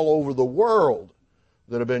from all over the world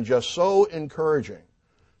that have been just so encouraging.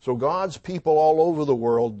 So God's people all over the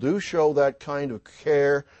world do show that kind of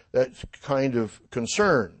care, that kind of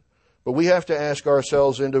concern. But we have to ask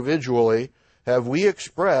ourselves individually, have we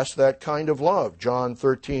expressed that kind of love? John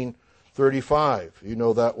 13:35, you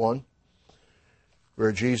know that one,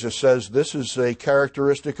 where Jesus says this is a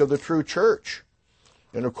characteristic of the true church.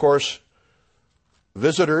 And of course,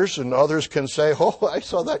 visitors and others can say, oh, I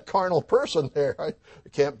saw that carnal person there.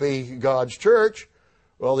 It can't be God's church.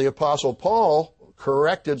 Well, the Apostle Paul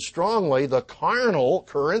corrected strongly the carnal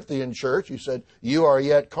Corinthian church. He said, you are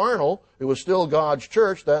yet carnal. It was still God's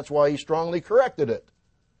church. That's why he strongly corrected it.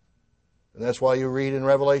 And that's why you read in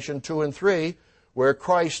Revelation 2 and 3, where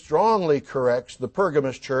Christ strongly corrects the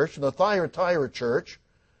Pergamos church and the Thyatira church,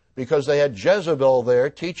 because they had Jezebel there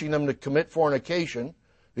teaching them to commit fornication,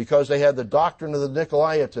 because they had the doctrine of the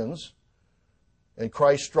Nicolaitans, and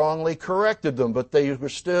Christ strongly corrected them, but they were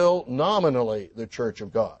still nominally the church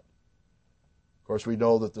of God. Of course, we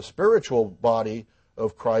know that the spiritual body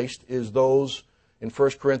of Christ is those in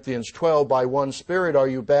 1 Corinthians 12, by one Spirit are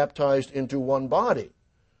you baptized into one body.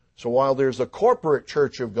 So while there's a corporate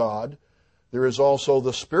church of God, there is also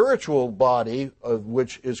the spiritual body of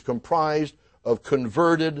which is comprised of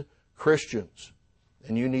converted Christians.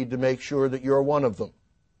 And you need to make sure that you're one of them.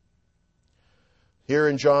 Here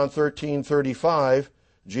in John 13:35,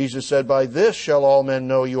 Jesus said, by this shall all men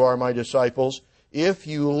know you are my disciples, if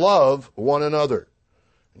you love one another.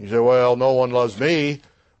 You say, well, no one loves me.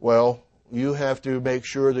 Well, you have to make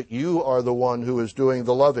sure that you are the one who is doing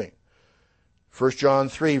the loving. 1 John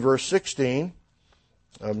 3, verse 16,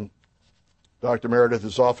 Dr. Meredith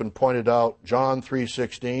has often pointed out John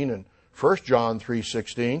 3:16 and 1 John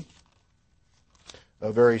 3:16,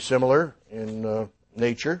 very similar in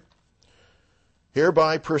nature.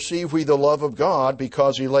 Hereby perceive we the love of God,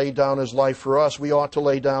 because he laid down his life for us. We ought to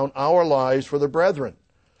lay down our lives for the brethren.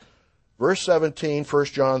 Verse 17, 1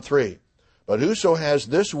 John 3. But whoso has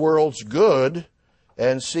this world's good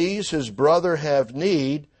and sees his brother have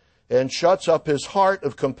need and shuts up his heart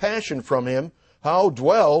of compassion from him, how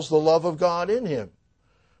dwells the love of God in him?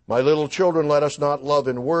 My little children, let us not love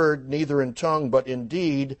in word, neither in tongue, but in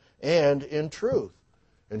deed and in truth.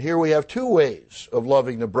 And here we have two ways of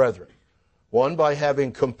loving the brethren. One, by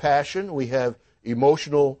having compassion. We have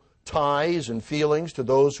emotional ties and feelings to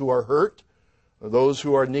those who are hurt, those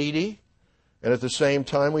who are needy. And at the same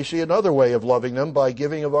time, we see another way of loving them by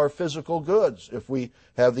giving of our physical goods, if we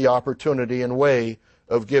have the opportunity and way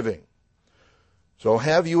of giving. So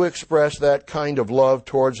have you expressed that kind of love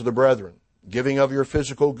towards the brethren? Giving of your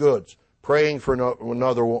physical goods, praying for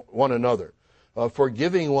one another,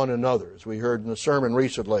 forgiving one another, as we heard in the sermon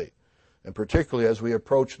recently, and particularly as we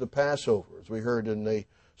approach the Passover, as we heard in the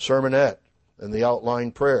sermonette and the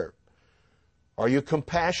outline prayer. Are you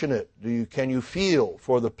compassionate? Can you feel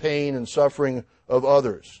for the pain and suffering of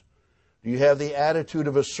others? Do you have the attitude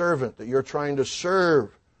of a servant, that you're trying to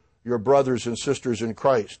serve your brothers and sisters in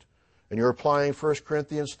Christ? And you're applying 1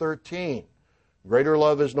 Corinthians 13. Greater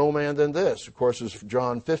love is no man than this. Of course, it's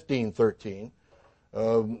John 15:13.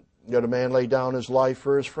 Yet a man lay down his life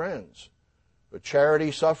for his friends. But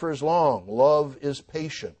charity suffers long. Love is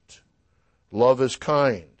patient. Love is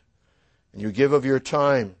kind. And you give of your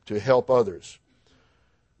time to help others.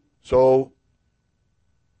 So,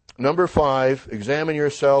 number 5, examine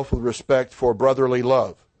yourself with respect for brotherly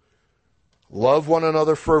love. Love one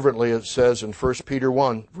another fervently, it says in 1 Peter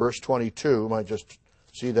 1, verse 22. You might just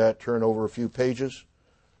see that, turn over a few pages.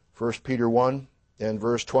 1 Peter 1 and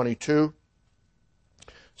verse 22.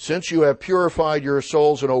 Since you have purified your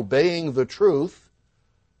souls in obeying the truth,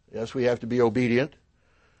 yes, we have to be obedient,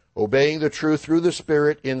 obeying the truth through the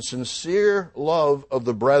Spirit in sincere love of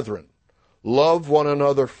the brethren. Love one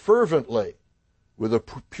another fervently with a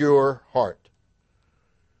pure heart.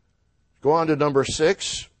 Go on to number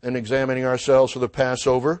 6, in examining ourselves for the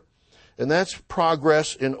Passover, and that's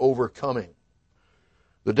progress in overcoming.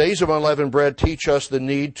 The days of unleavened bread teach us the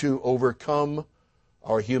need to overcome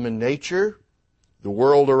our human nature, the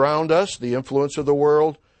world around us, the influence of the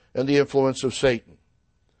world, and the influence of Satan.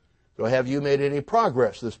 So have you made any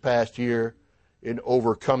progress this past year in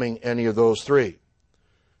overcoming any of those three?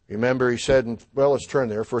 Remember, he said, let's turn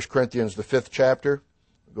there, 1 Corinthians, the 5th chapter.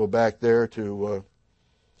 Go back there to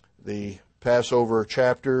the Passover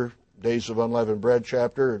chapter, Days of Unleavened Bread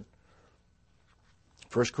chapter.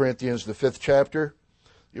 1 Corinthians, the 5th chapter.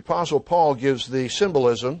 The Apostle Paul gives the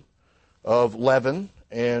symbolism of leaven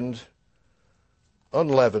and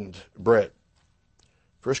unleavened bread.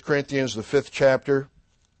 1 Corinthians, the 5th chapter.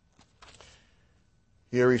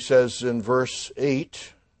 Here he says in verse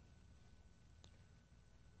 8,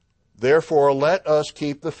 therefore let us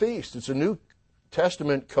keep the feast. It's a New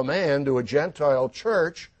Testament command to a Gentile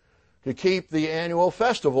church to keep the annual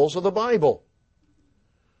festivals of the Bible.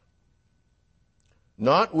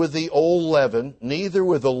 Not with the old leaven, neither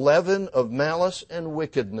with the leaven of malice and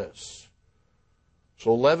wickedness.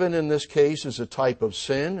 So leaven in this case is a type of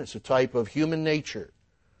sin. It's a type of human nature.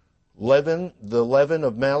 Leaven, the leaven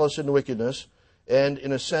of malice and wickedness, and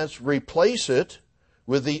in a sense replace it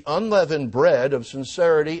with the unleavened bread of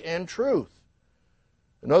sincerity and truth.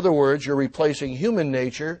 In other words, you're replacing human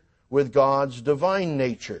nature with God's divine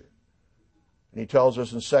nature. And he tells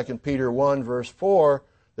us in 2 Peter 1, verse 4,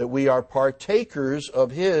 that we are partakers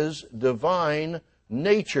of His divine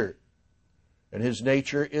nature. And His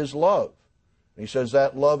nature is love. And he says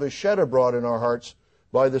that love is shed abroad in our hearts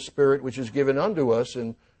by the Spirit which is given unto us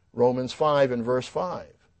in Romans 5 and verse 5.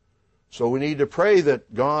 So we need to pray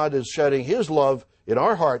that God is shedding His love in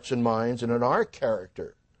our hearts and minds and in our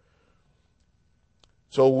character.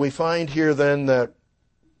 So we find here then that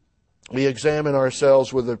we examine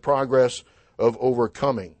ourselves with the progress of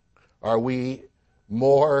overcoming. Are we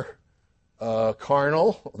more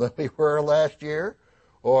carnal than we were last year?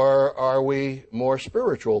 Or are we more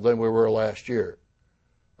spiritual than we were last year?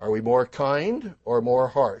 Are we more kind or more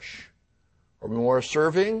harsh? Are we more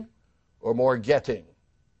serving or more getting?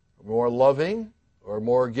 More loving or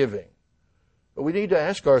more giving? But we need to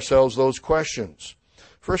ask ourselves those questions.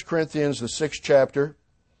 1 Corinthians, the 6th chapter,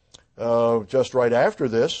 just right after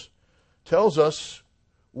this, tells us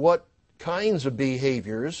what kinds of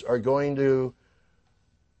behaviors are going to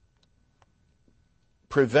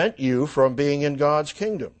prevent you from being in God's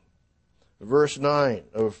kingdom. Verse 9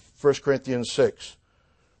 of 1 Corinthians 6.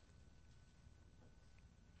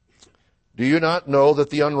 Do you not know that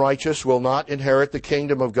the unrighteous will not inherit the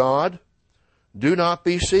kingdom of God? Do not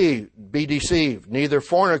be deceived. Neither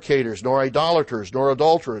fornicators, nor idolaters, nor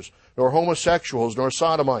adulterers, nor homosexuals, nor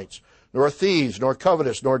sodomites, nor thieves, nor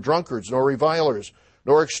covetous, nor drunkards, nor revilers,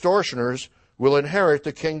 nor extortioners will inherit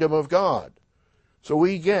the kingdom of God. So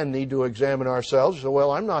we again need to examine ourselves. So,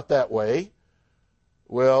 well, I'm not that way.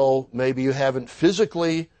 Well, maybe you haven't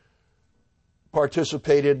physically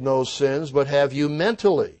participated in those sins, but have you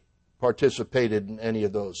mentally participated in any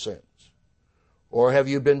of those sins? Or have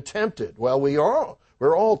you been tempted? Well,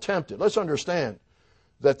 we're all tempted. Let's understand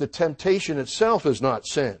that the temptation itself is not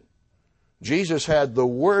sin. Jesus had the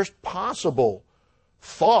worst possible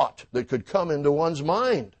thought that could come into one's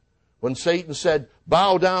mind when Satan said,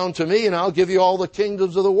 bow down to me and I'll give you all the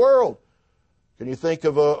kingdoms of the world. Can you think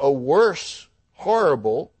of a worse,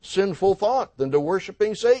 horrible, sinful thought than to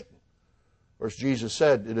worshiping Satan? Or as Jesus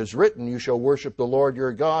said, it is written, you shall worship the Lord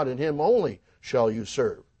your God, and Him only shall you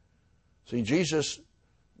serve. See, Jesus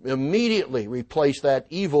immediately replaced that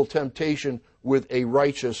evil temptation with a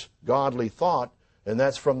righteous, godly thought, and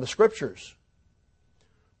that's from the Scriptures.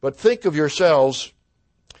 But think of yourselves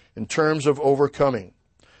in terms of overcoming.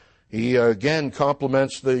 He again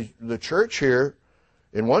compliments the church here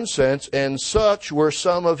in one sense, and such were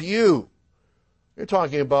some of you. You're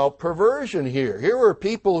talking about perversion here. Here were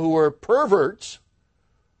people who were perverts,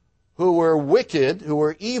 who were wicked, who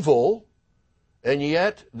were evil, and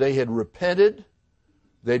yet they had repented,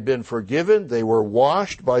 they'd been forgiven, they were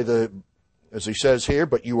washed by the, as he says here,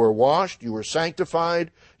 but you were washed, you were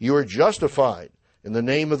sanctified, you were justified in the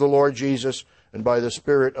name of the Lord Jesus and by the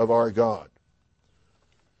Spirit of our God.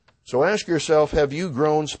 So ask yourself, have you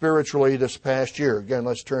grown spiritually this past year? Again,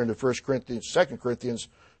 let's turn to 2 Corinthians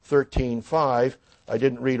 13:5. I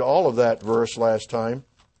didn't read all of that verse last time.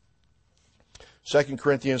 2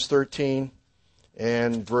 Corinthians 13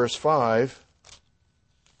 and verse 5.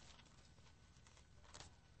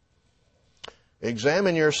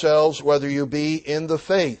 Examine yourselves whether you be in the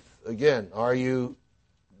faith. Again, are you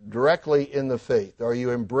directly in the faith? Are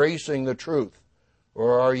you embracing the truth?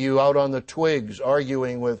 Or are you out on the twigs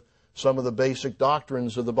arguing with some of the basic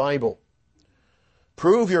doctrines of the Bible?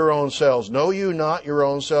 Prove your own selves. Know you not your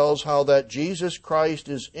own selves how that Jesus Christ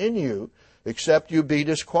is in you, except you be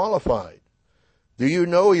disqualified? Do you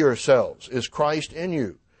know yourselves? Is Christ in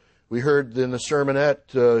you? We heard in the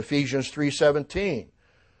sermonette, Ephesians 3:17,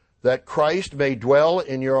 that Christ may dwell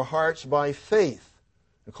in your hearts by faith.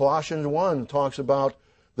 Colossians 1 talks about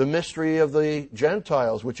the mystery of the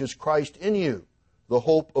Gentiles, which is Christ in you, the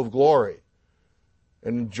hope of glory.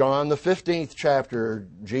 In John the 15th chapter,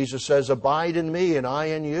 Jesus says, abide in me and I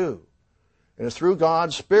in you. And it's through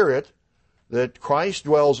God's Spirit that Christ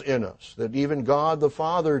dwells in us, that even God the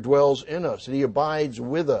Father dwells in us, that He abides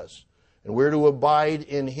with us, and we're to abide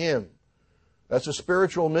in Him. That's a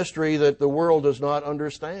spiritual mystery that the world does not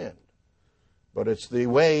understand. But it's the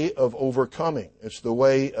way of overcoming. It's the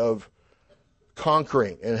way of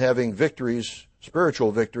conquering and having victories,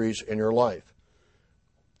 spiritual victories in your life.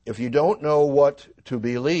 If you don't know what to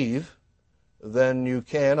believe, then you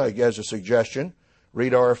can, as a suggestion,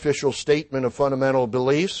 read our official statement of fundamental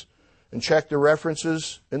beliefs and check the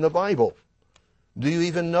references in the Bible. Do you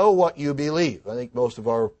even know what you believe? I think most of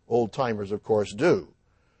our old-timers, of course, do.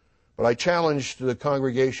 But I challenged the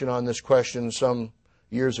congregation on this question some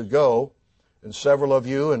years ago, and several of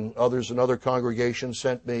you and others in other congregations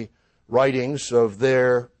sent me writings of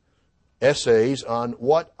their essays on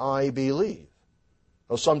what I believe.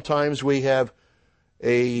 Well, sometimes we have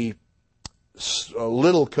a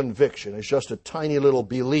little conviction. It's just a tiny little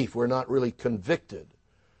belief. We're not really convicted.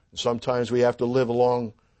 Sometimes we have to live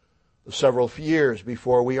along several years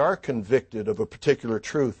before we are convicted of a particular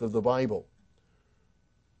truth of the Bible.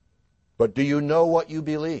 But do you know what you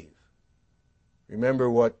believe? Remember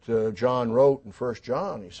what John wrote in 1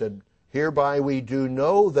 John. He said, hereby we do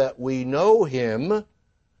know that we know Him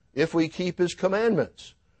if we keep His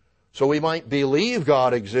commandments. So we might believe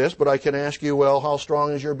God exists, but I can ask you, well, how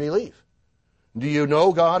strong is your belief? Do you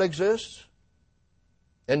know God exists?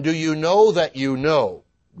 And do you know that you know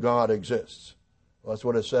God exists? Well, that's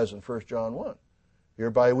what it says in 1 John 1.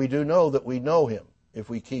 Hereby we do know that we know Him if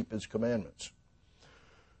we keep His commandments.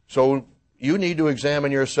 So you need to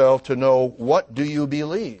examine yourself to know what do you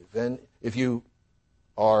believe. And if you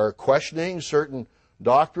are questioning certain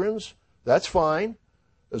doctrines, that's fine,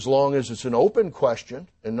 as long as it's an open question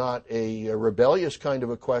and not a rebellious kind of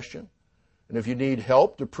a question. And if you need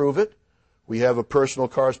help to prove it, we have a personal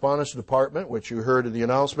correspondence department, which you heard in the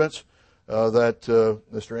announcements, that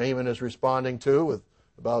Mr. Amon is responding to with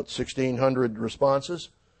about 1,600 responses.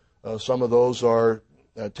 Some of those are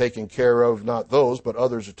taken care of, not those, but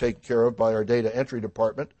others are taken care of by our data entry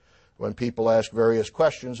department when people ask various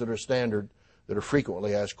questions that are standard, that are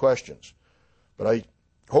frequently asked questions. But I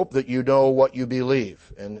hope that you know what you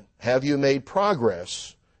believe, and have you made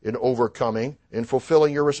progress in overcoming, in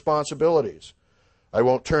fulfilling your responsibilities? I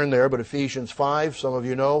won't turn there, but Ephesians 5, some of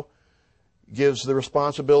you know, gives the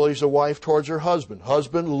responsibilities of a wife towards her husband.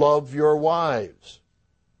 Husband, love your wives.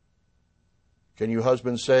 Can you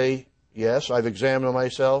husbands say, yes, I've examined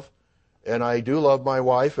myself, and I do love my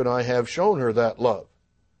wife, and I have shown her that love.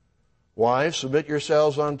 Wives, submit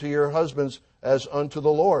yourselves unto your husbands as unto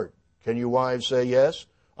the Lord. Can you wives say, yes,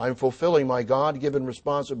 I'm fulfilling my God-given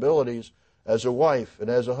responsibilities as a wife and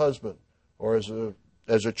as a husband, or as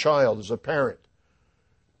a child, as a parent?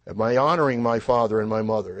 Am I honoring my father and my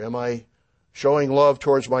mother? Am I showing love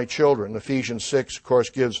towards my children? Ephesians 6, of course,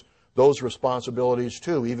 gives those responsibilities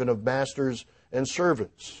too, even of masters and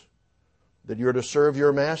servants. That you're to serve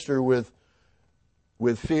your master with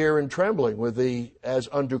fear and trembling, as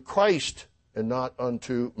unto Christ and not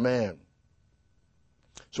unto man.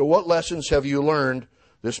 So what lessons have you learned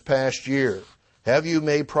this past year? Have you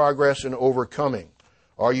made progress in overcoming?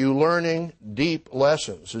 Are you learning deep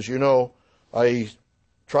lessons? As you know, I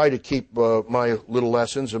try to keep my little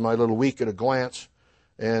lessons and my little week at a glance.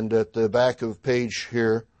 And at the back of the page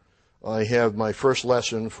here, I have my first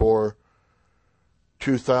lesson for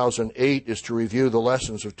 2008 is to review the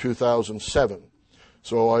lessons of 2007.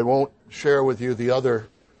 So I won't share with you the other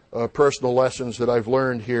personal lessons that I've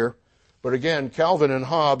learned here. But again, Calvin and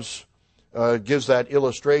Hobbes gives that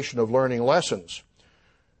illustration of learning lessons.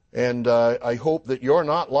 And I hope that you're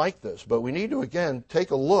not like this. But we need to, again,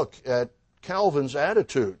 take a look at Calvin's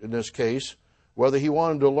attitude in this case, whether he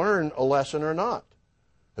wanted to learn a lesson or not.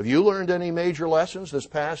 Have you learned any major lessons this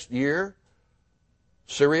past year?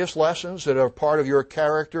 Serious lessons that are part of your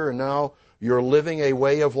character, and now you're living a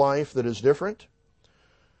way of life that is different?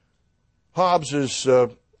 Hobbes is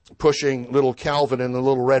pushing little Calvin in the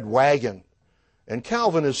little red wagon. And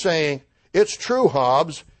Calvin is saying, it's true,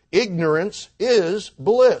 Hobbes, ignorance is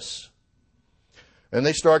bliss. And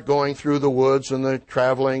they start going through the woods and they're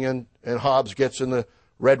traveling, and Hobbes gets in the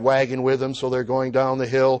red wagon with him, so they're going down the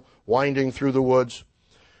hill, winding through the woods.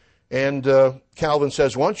 And Calvin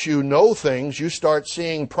says, once you know things, you start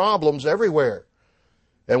seeing problems everywhere.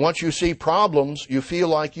 And once you see problems, you feel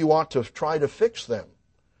like you ought to try to fix them.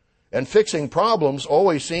 And fixing problems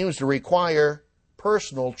always seems to require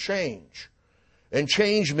personal change. And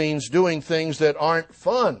change means doing things that aren't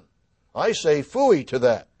fun. I say phooey to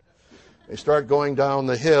that. They start going down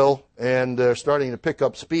the hill, and they're starting to pick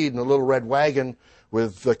up speed in a little red wagon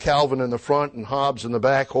with Calvin in the front and Hobbes in the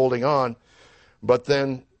back holding on. But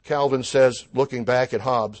then Calvin says, looking back at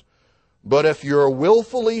Hobbes, "But if you're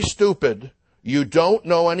willfully stupid, you don't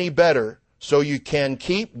know any better, so you can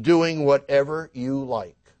keep doing whatever you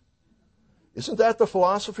like." Isn't that the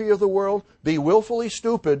philosophy of the world? Be willfully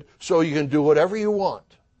stupid so you can do whatever you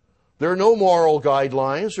want. There are no moral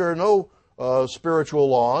guidelines. There are no spiritual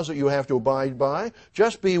laws that you have to abide by.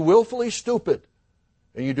 Just be willfully stupid,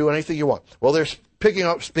 and you do anything you want. Well, they're picking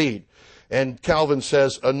up speed. And Calvin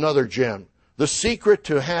says another gem. The secret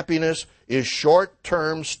to happiness is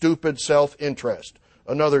short-term, stupid self-interest.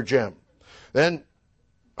 Another gem. Then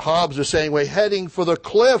Hobbes is saying, we're heading for the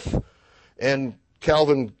cliff. And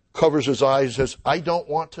Calvin covers his eyes and says, I don't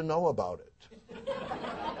want to know about it.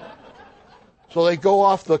 So they go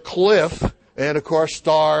off the cliff, and of course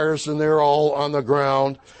stars, and they're all on the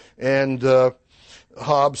ground. And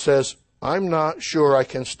Hobbes says, I'm not sure I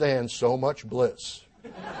can stand so much bliss.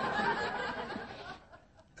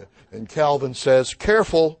 And Calvin says,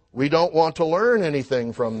 careful, we don't want to learn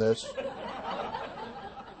anything from this.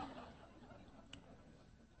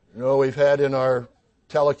 You know, we've had in our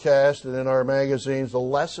telecast and in our magazines the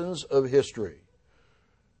lessons of history.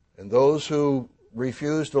 And those who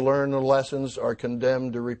refuse to learn the lessons are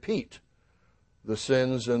condemned to repeat the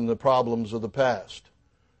sins and the problems of the past.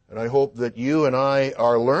 And I hope that you and I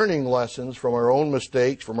are learning lessons from our own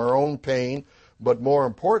mistakes, from our own pain, but more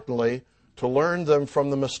importantly, to learn them from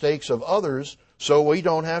the mistakes of others so we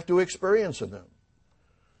don't have to experience them.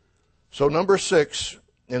 So number 6,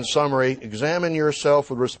 in summary, examine yourself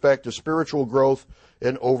with respect to spiritual growth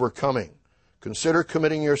and overcoming. Consider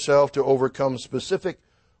committing yourself to overcome specific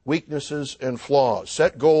weaknesses and flaws.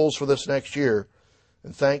 Set goals for this next year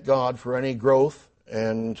and thank God for any growth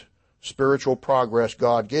and spiritual progress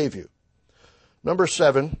God gave you. Number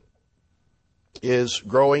 7 is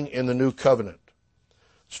growing in the new covenant.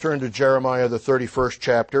 Let's turn to Jeremiah, the 31st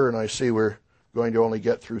chapter, and I see we're going to only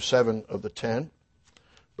get through 7 of the 10.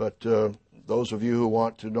 But those of you who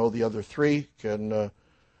want to know the other 3 can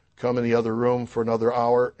come in the other room for another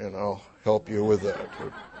hour, and I'll help you with that.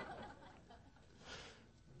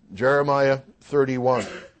 Jeremiah 31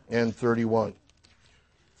 and 31.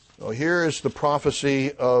 Now here is the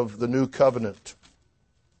prophecy of the new covenant.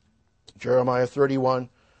 Jeremiah 31,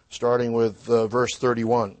 starting with verse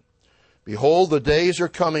 31. Behold, the days are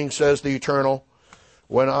coming, says the Eternal,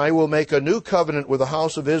 when I will make a new covenant with the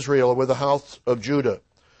house of Israel and with the house of Judah,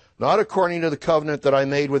 not according to the covenant that I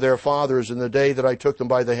made with their fathers in the day that I took them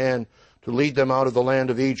by the hand to lead them out of the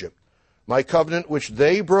land of Egypt. My covenant which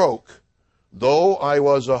they broke, though I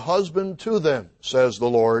was a husband to them, says the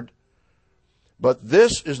Lord. But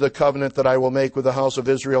this is the covenant that I will make with the house of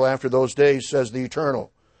Israel after those days, says the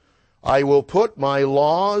Eternal. I will put my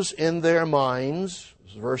laws in their minds,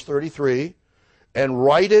 this is verse 33, and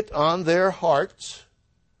write it on their hearts,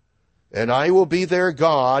 and I will be their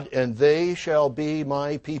God, and they shall be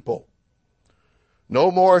my people. No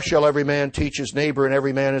more shall every man teach his neighbor and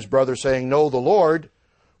every man his brother, saying, Know the Lord,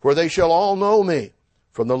 for they shall all know me,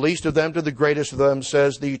 from the least of them to the greatest of them,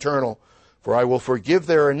 says the Eternal. For I will forgive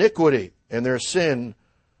their iniquity, and their sin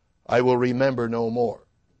I will remember no more.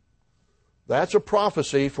 That's a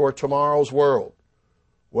prophecy for tomorrow's world,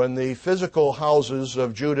 when the physical houses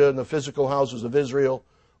of Judah and the physical houses of Israel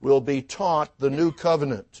will be taught the new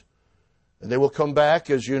covenant. And they will come back,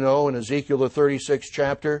 as you know, in Ezekiel the 36th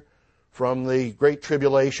chapter, from the great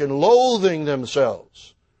tribulation, loathing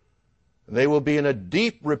themselves. And they will be in a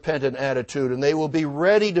deep repentant attitude, and they will be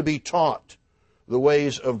ready to be taught the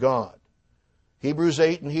ways of God. Hebrews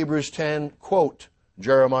 8 and Hebrews 10 quote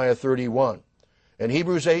Jeremiah 31. And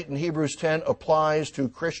Hebrews 8 and Hebrews 10 applies to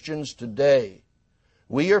Christians today.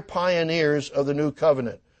 We are pioneers of the new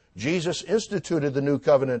covenant. Jesus instituted the new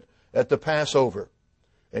covenant at the Passover.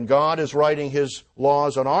 And God is writing His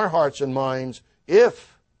laws on our hearts and minds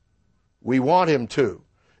if we want Him to.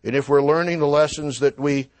 And if we're learning the lessons that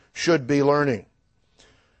we should be learning.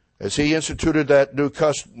 As He instituted that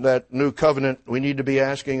new covenant, we need to be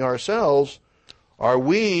asking ourselves, are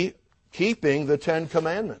we keeping the 10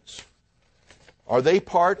 Commandments? Are they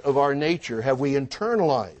part of our nature? Have we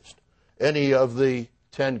internalized any of the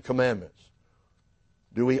 10 Commandments?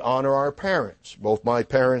 Do we honor our parents? Both my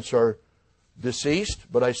parents are deceased,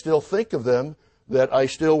 but I still think of them, that I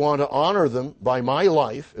still want to honor them by my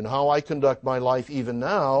life and how I conduct my life even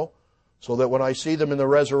now, so that when I see them in the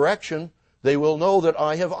resurrection, they will know that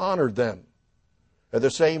I have honored them. At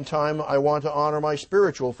the same time, I want to honor my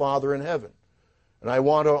spiritual Father in heaven. And I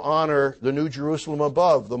want to honor the New Jerusalem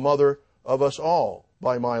above, the mother of us all,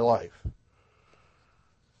 by my life.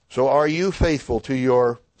 So are you faithful to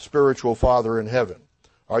your spiritual Father in heaven?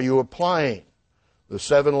 Are you applying the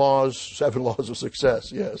seven laws of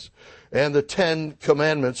success, yes, and the 10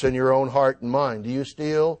 commandments in your own heart and mind? Do you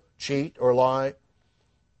steal, cheat, or lie?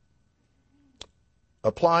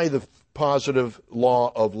 Apply the positive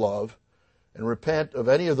law of love and repent of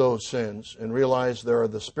any of those sins and realize there are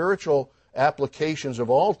the spiritual applications of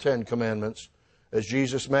all 10 commandments as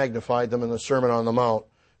Jesus magnified them in the Sermon on the Mount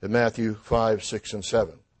in Matthew 5, 6, and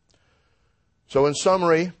 7. So in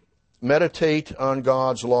summary, meditate on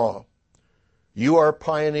God's law. You are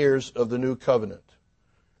pioneers of the new covenant.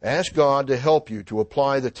 Ask God to help you to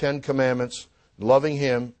apply the 10 commandments, loving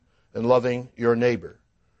Him and loving your neighbor.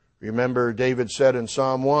 Remember, David said in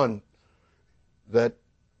Psalm 1 that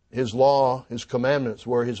his law, his commandments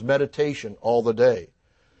were his meditation all the day.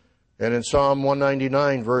 And in Psalm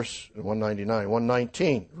 119, verse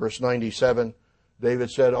 97, David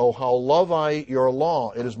said, "Oh, how love I your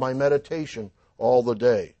law. It is my meditation all the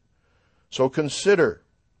day." So consider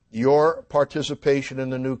your participation in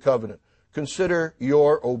the new covenant. Consider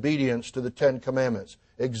your obedience to the 10 commandments.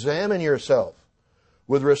 Examine yourself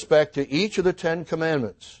with respect to each of the 10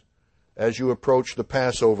 commandments as you approach the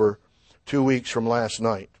Passover 2 weeks from last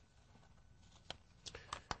night.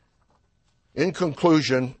 In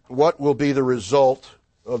conclusion, what will be the result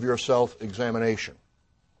of your self-examination?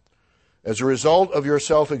 As a result of your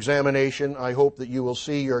self-examination, I hope that you will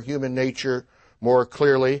see your human nature more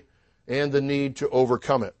clearly and the need to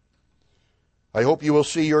overcome it. I hope you will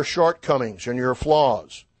see your shortcomings and your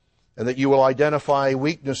flaws, and that you will identify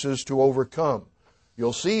weaknesses to overcome.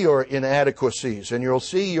 You'll see your inadequacies, and you'll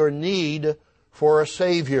see your need for a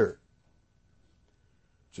Savior.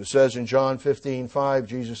 As it says in John 15:5,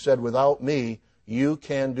 Jesus said, "Without me, you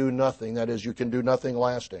can do nothing." That is, you can do nothing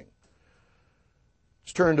lasting.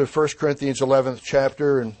 Let's turn to 1 Corinthians 11th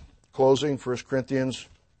chapter and closing 1 Corinthians,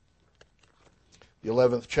 the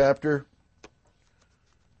 11th chapter.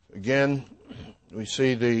 Again, we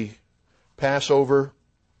see the Passover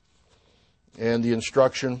and the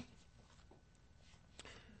instruction.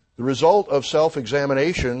 The result of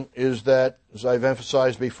self-examination is that, as I've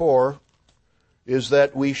emphasized before, is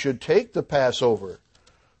that we should take the Passover.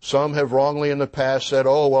 Some have wrongly in the past said,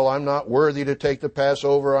 "Oh, well, I'm not worthy to take the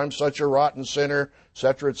Passover. I'm such a rotten sinner,"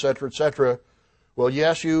 etc., etc., etc. Well,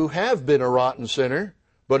 yes, you have been a rotten sinner,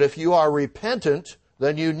 but if you are repentant,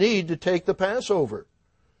 then you need to take the Passover.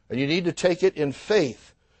 And you need to take it in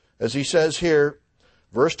faith. As he says here,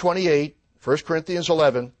 verse 28, 1 Corinthians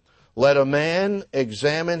 11, "Let a man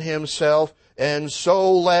examine himself, and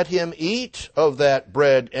so let him eat of that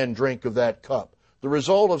bread and drink of that cup." The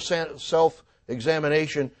result of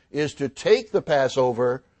self-examination is to take the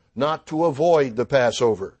Passover, not to avoid the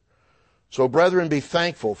Passover. So, brethren, be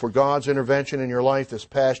thankful for God's intervention in your life this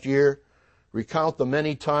past year. Recount the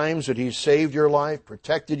many times that He's saved your life,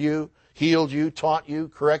 protected you, healed you, taught you,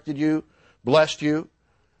 corrected you, blessed you.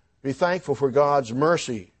 Be thankful for God's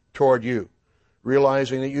mercy toward you,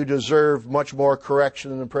 realizing that you deserve much more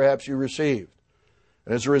correction than perhaps you received.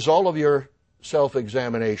 And as a result of your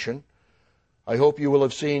self-examination, I hope you will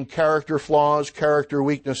have seen character flaws, character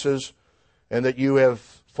weaknesses, and that you have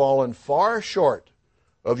fallen far short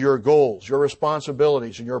of your goals, your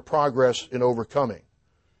responsibilities, and your progress in overcoming.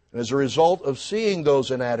 And as a result of seeing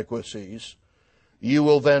those inadequacies, you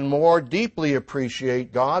will then more deeply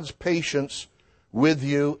appreciate God's patience with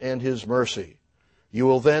you and His mercy. You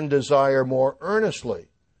will then desire more earnestly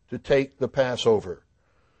to take the Passover.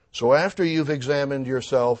 So after you've examined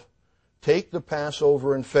yourself, take the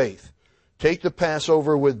Passover in faith. Take the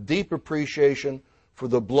Passover with deep appreciation for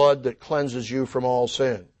the blood that cleanses you from all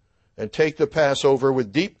sin. And take the Passover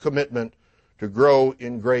with deep commitment to grow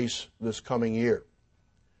in grace this coming year.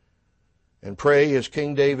 And pray as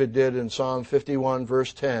King David did in Psalm 51,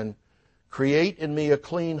 verse 10, "Create in me a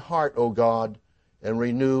clean heart, O God, and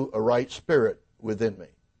renew a right spirit within me."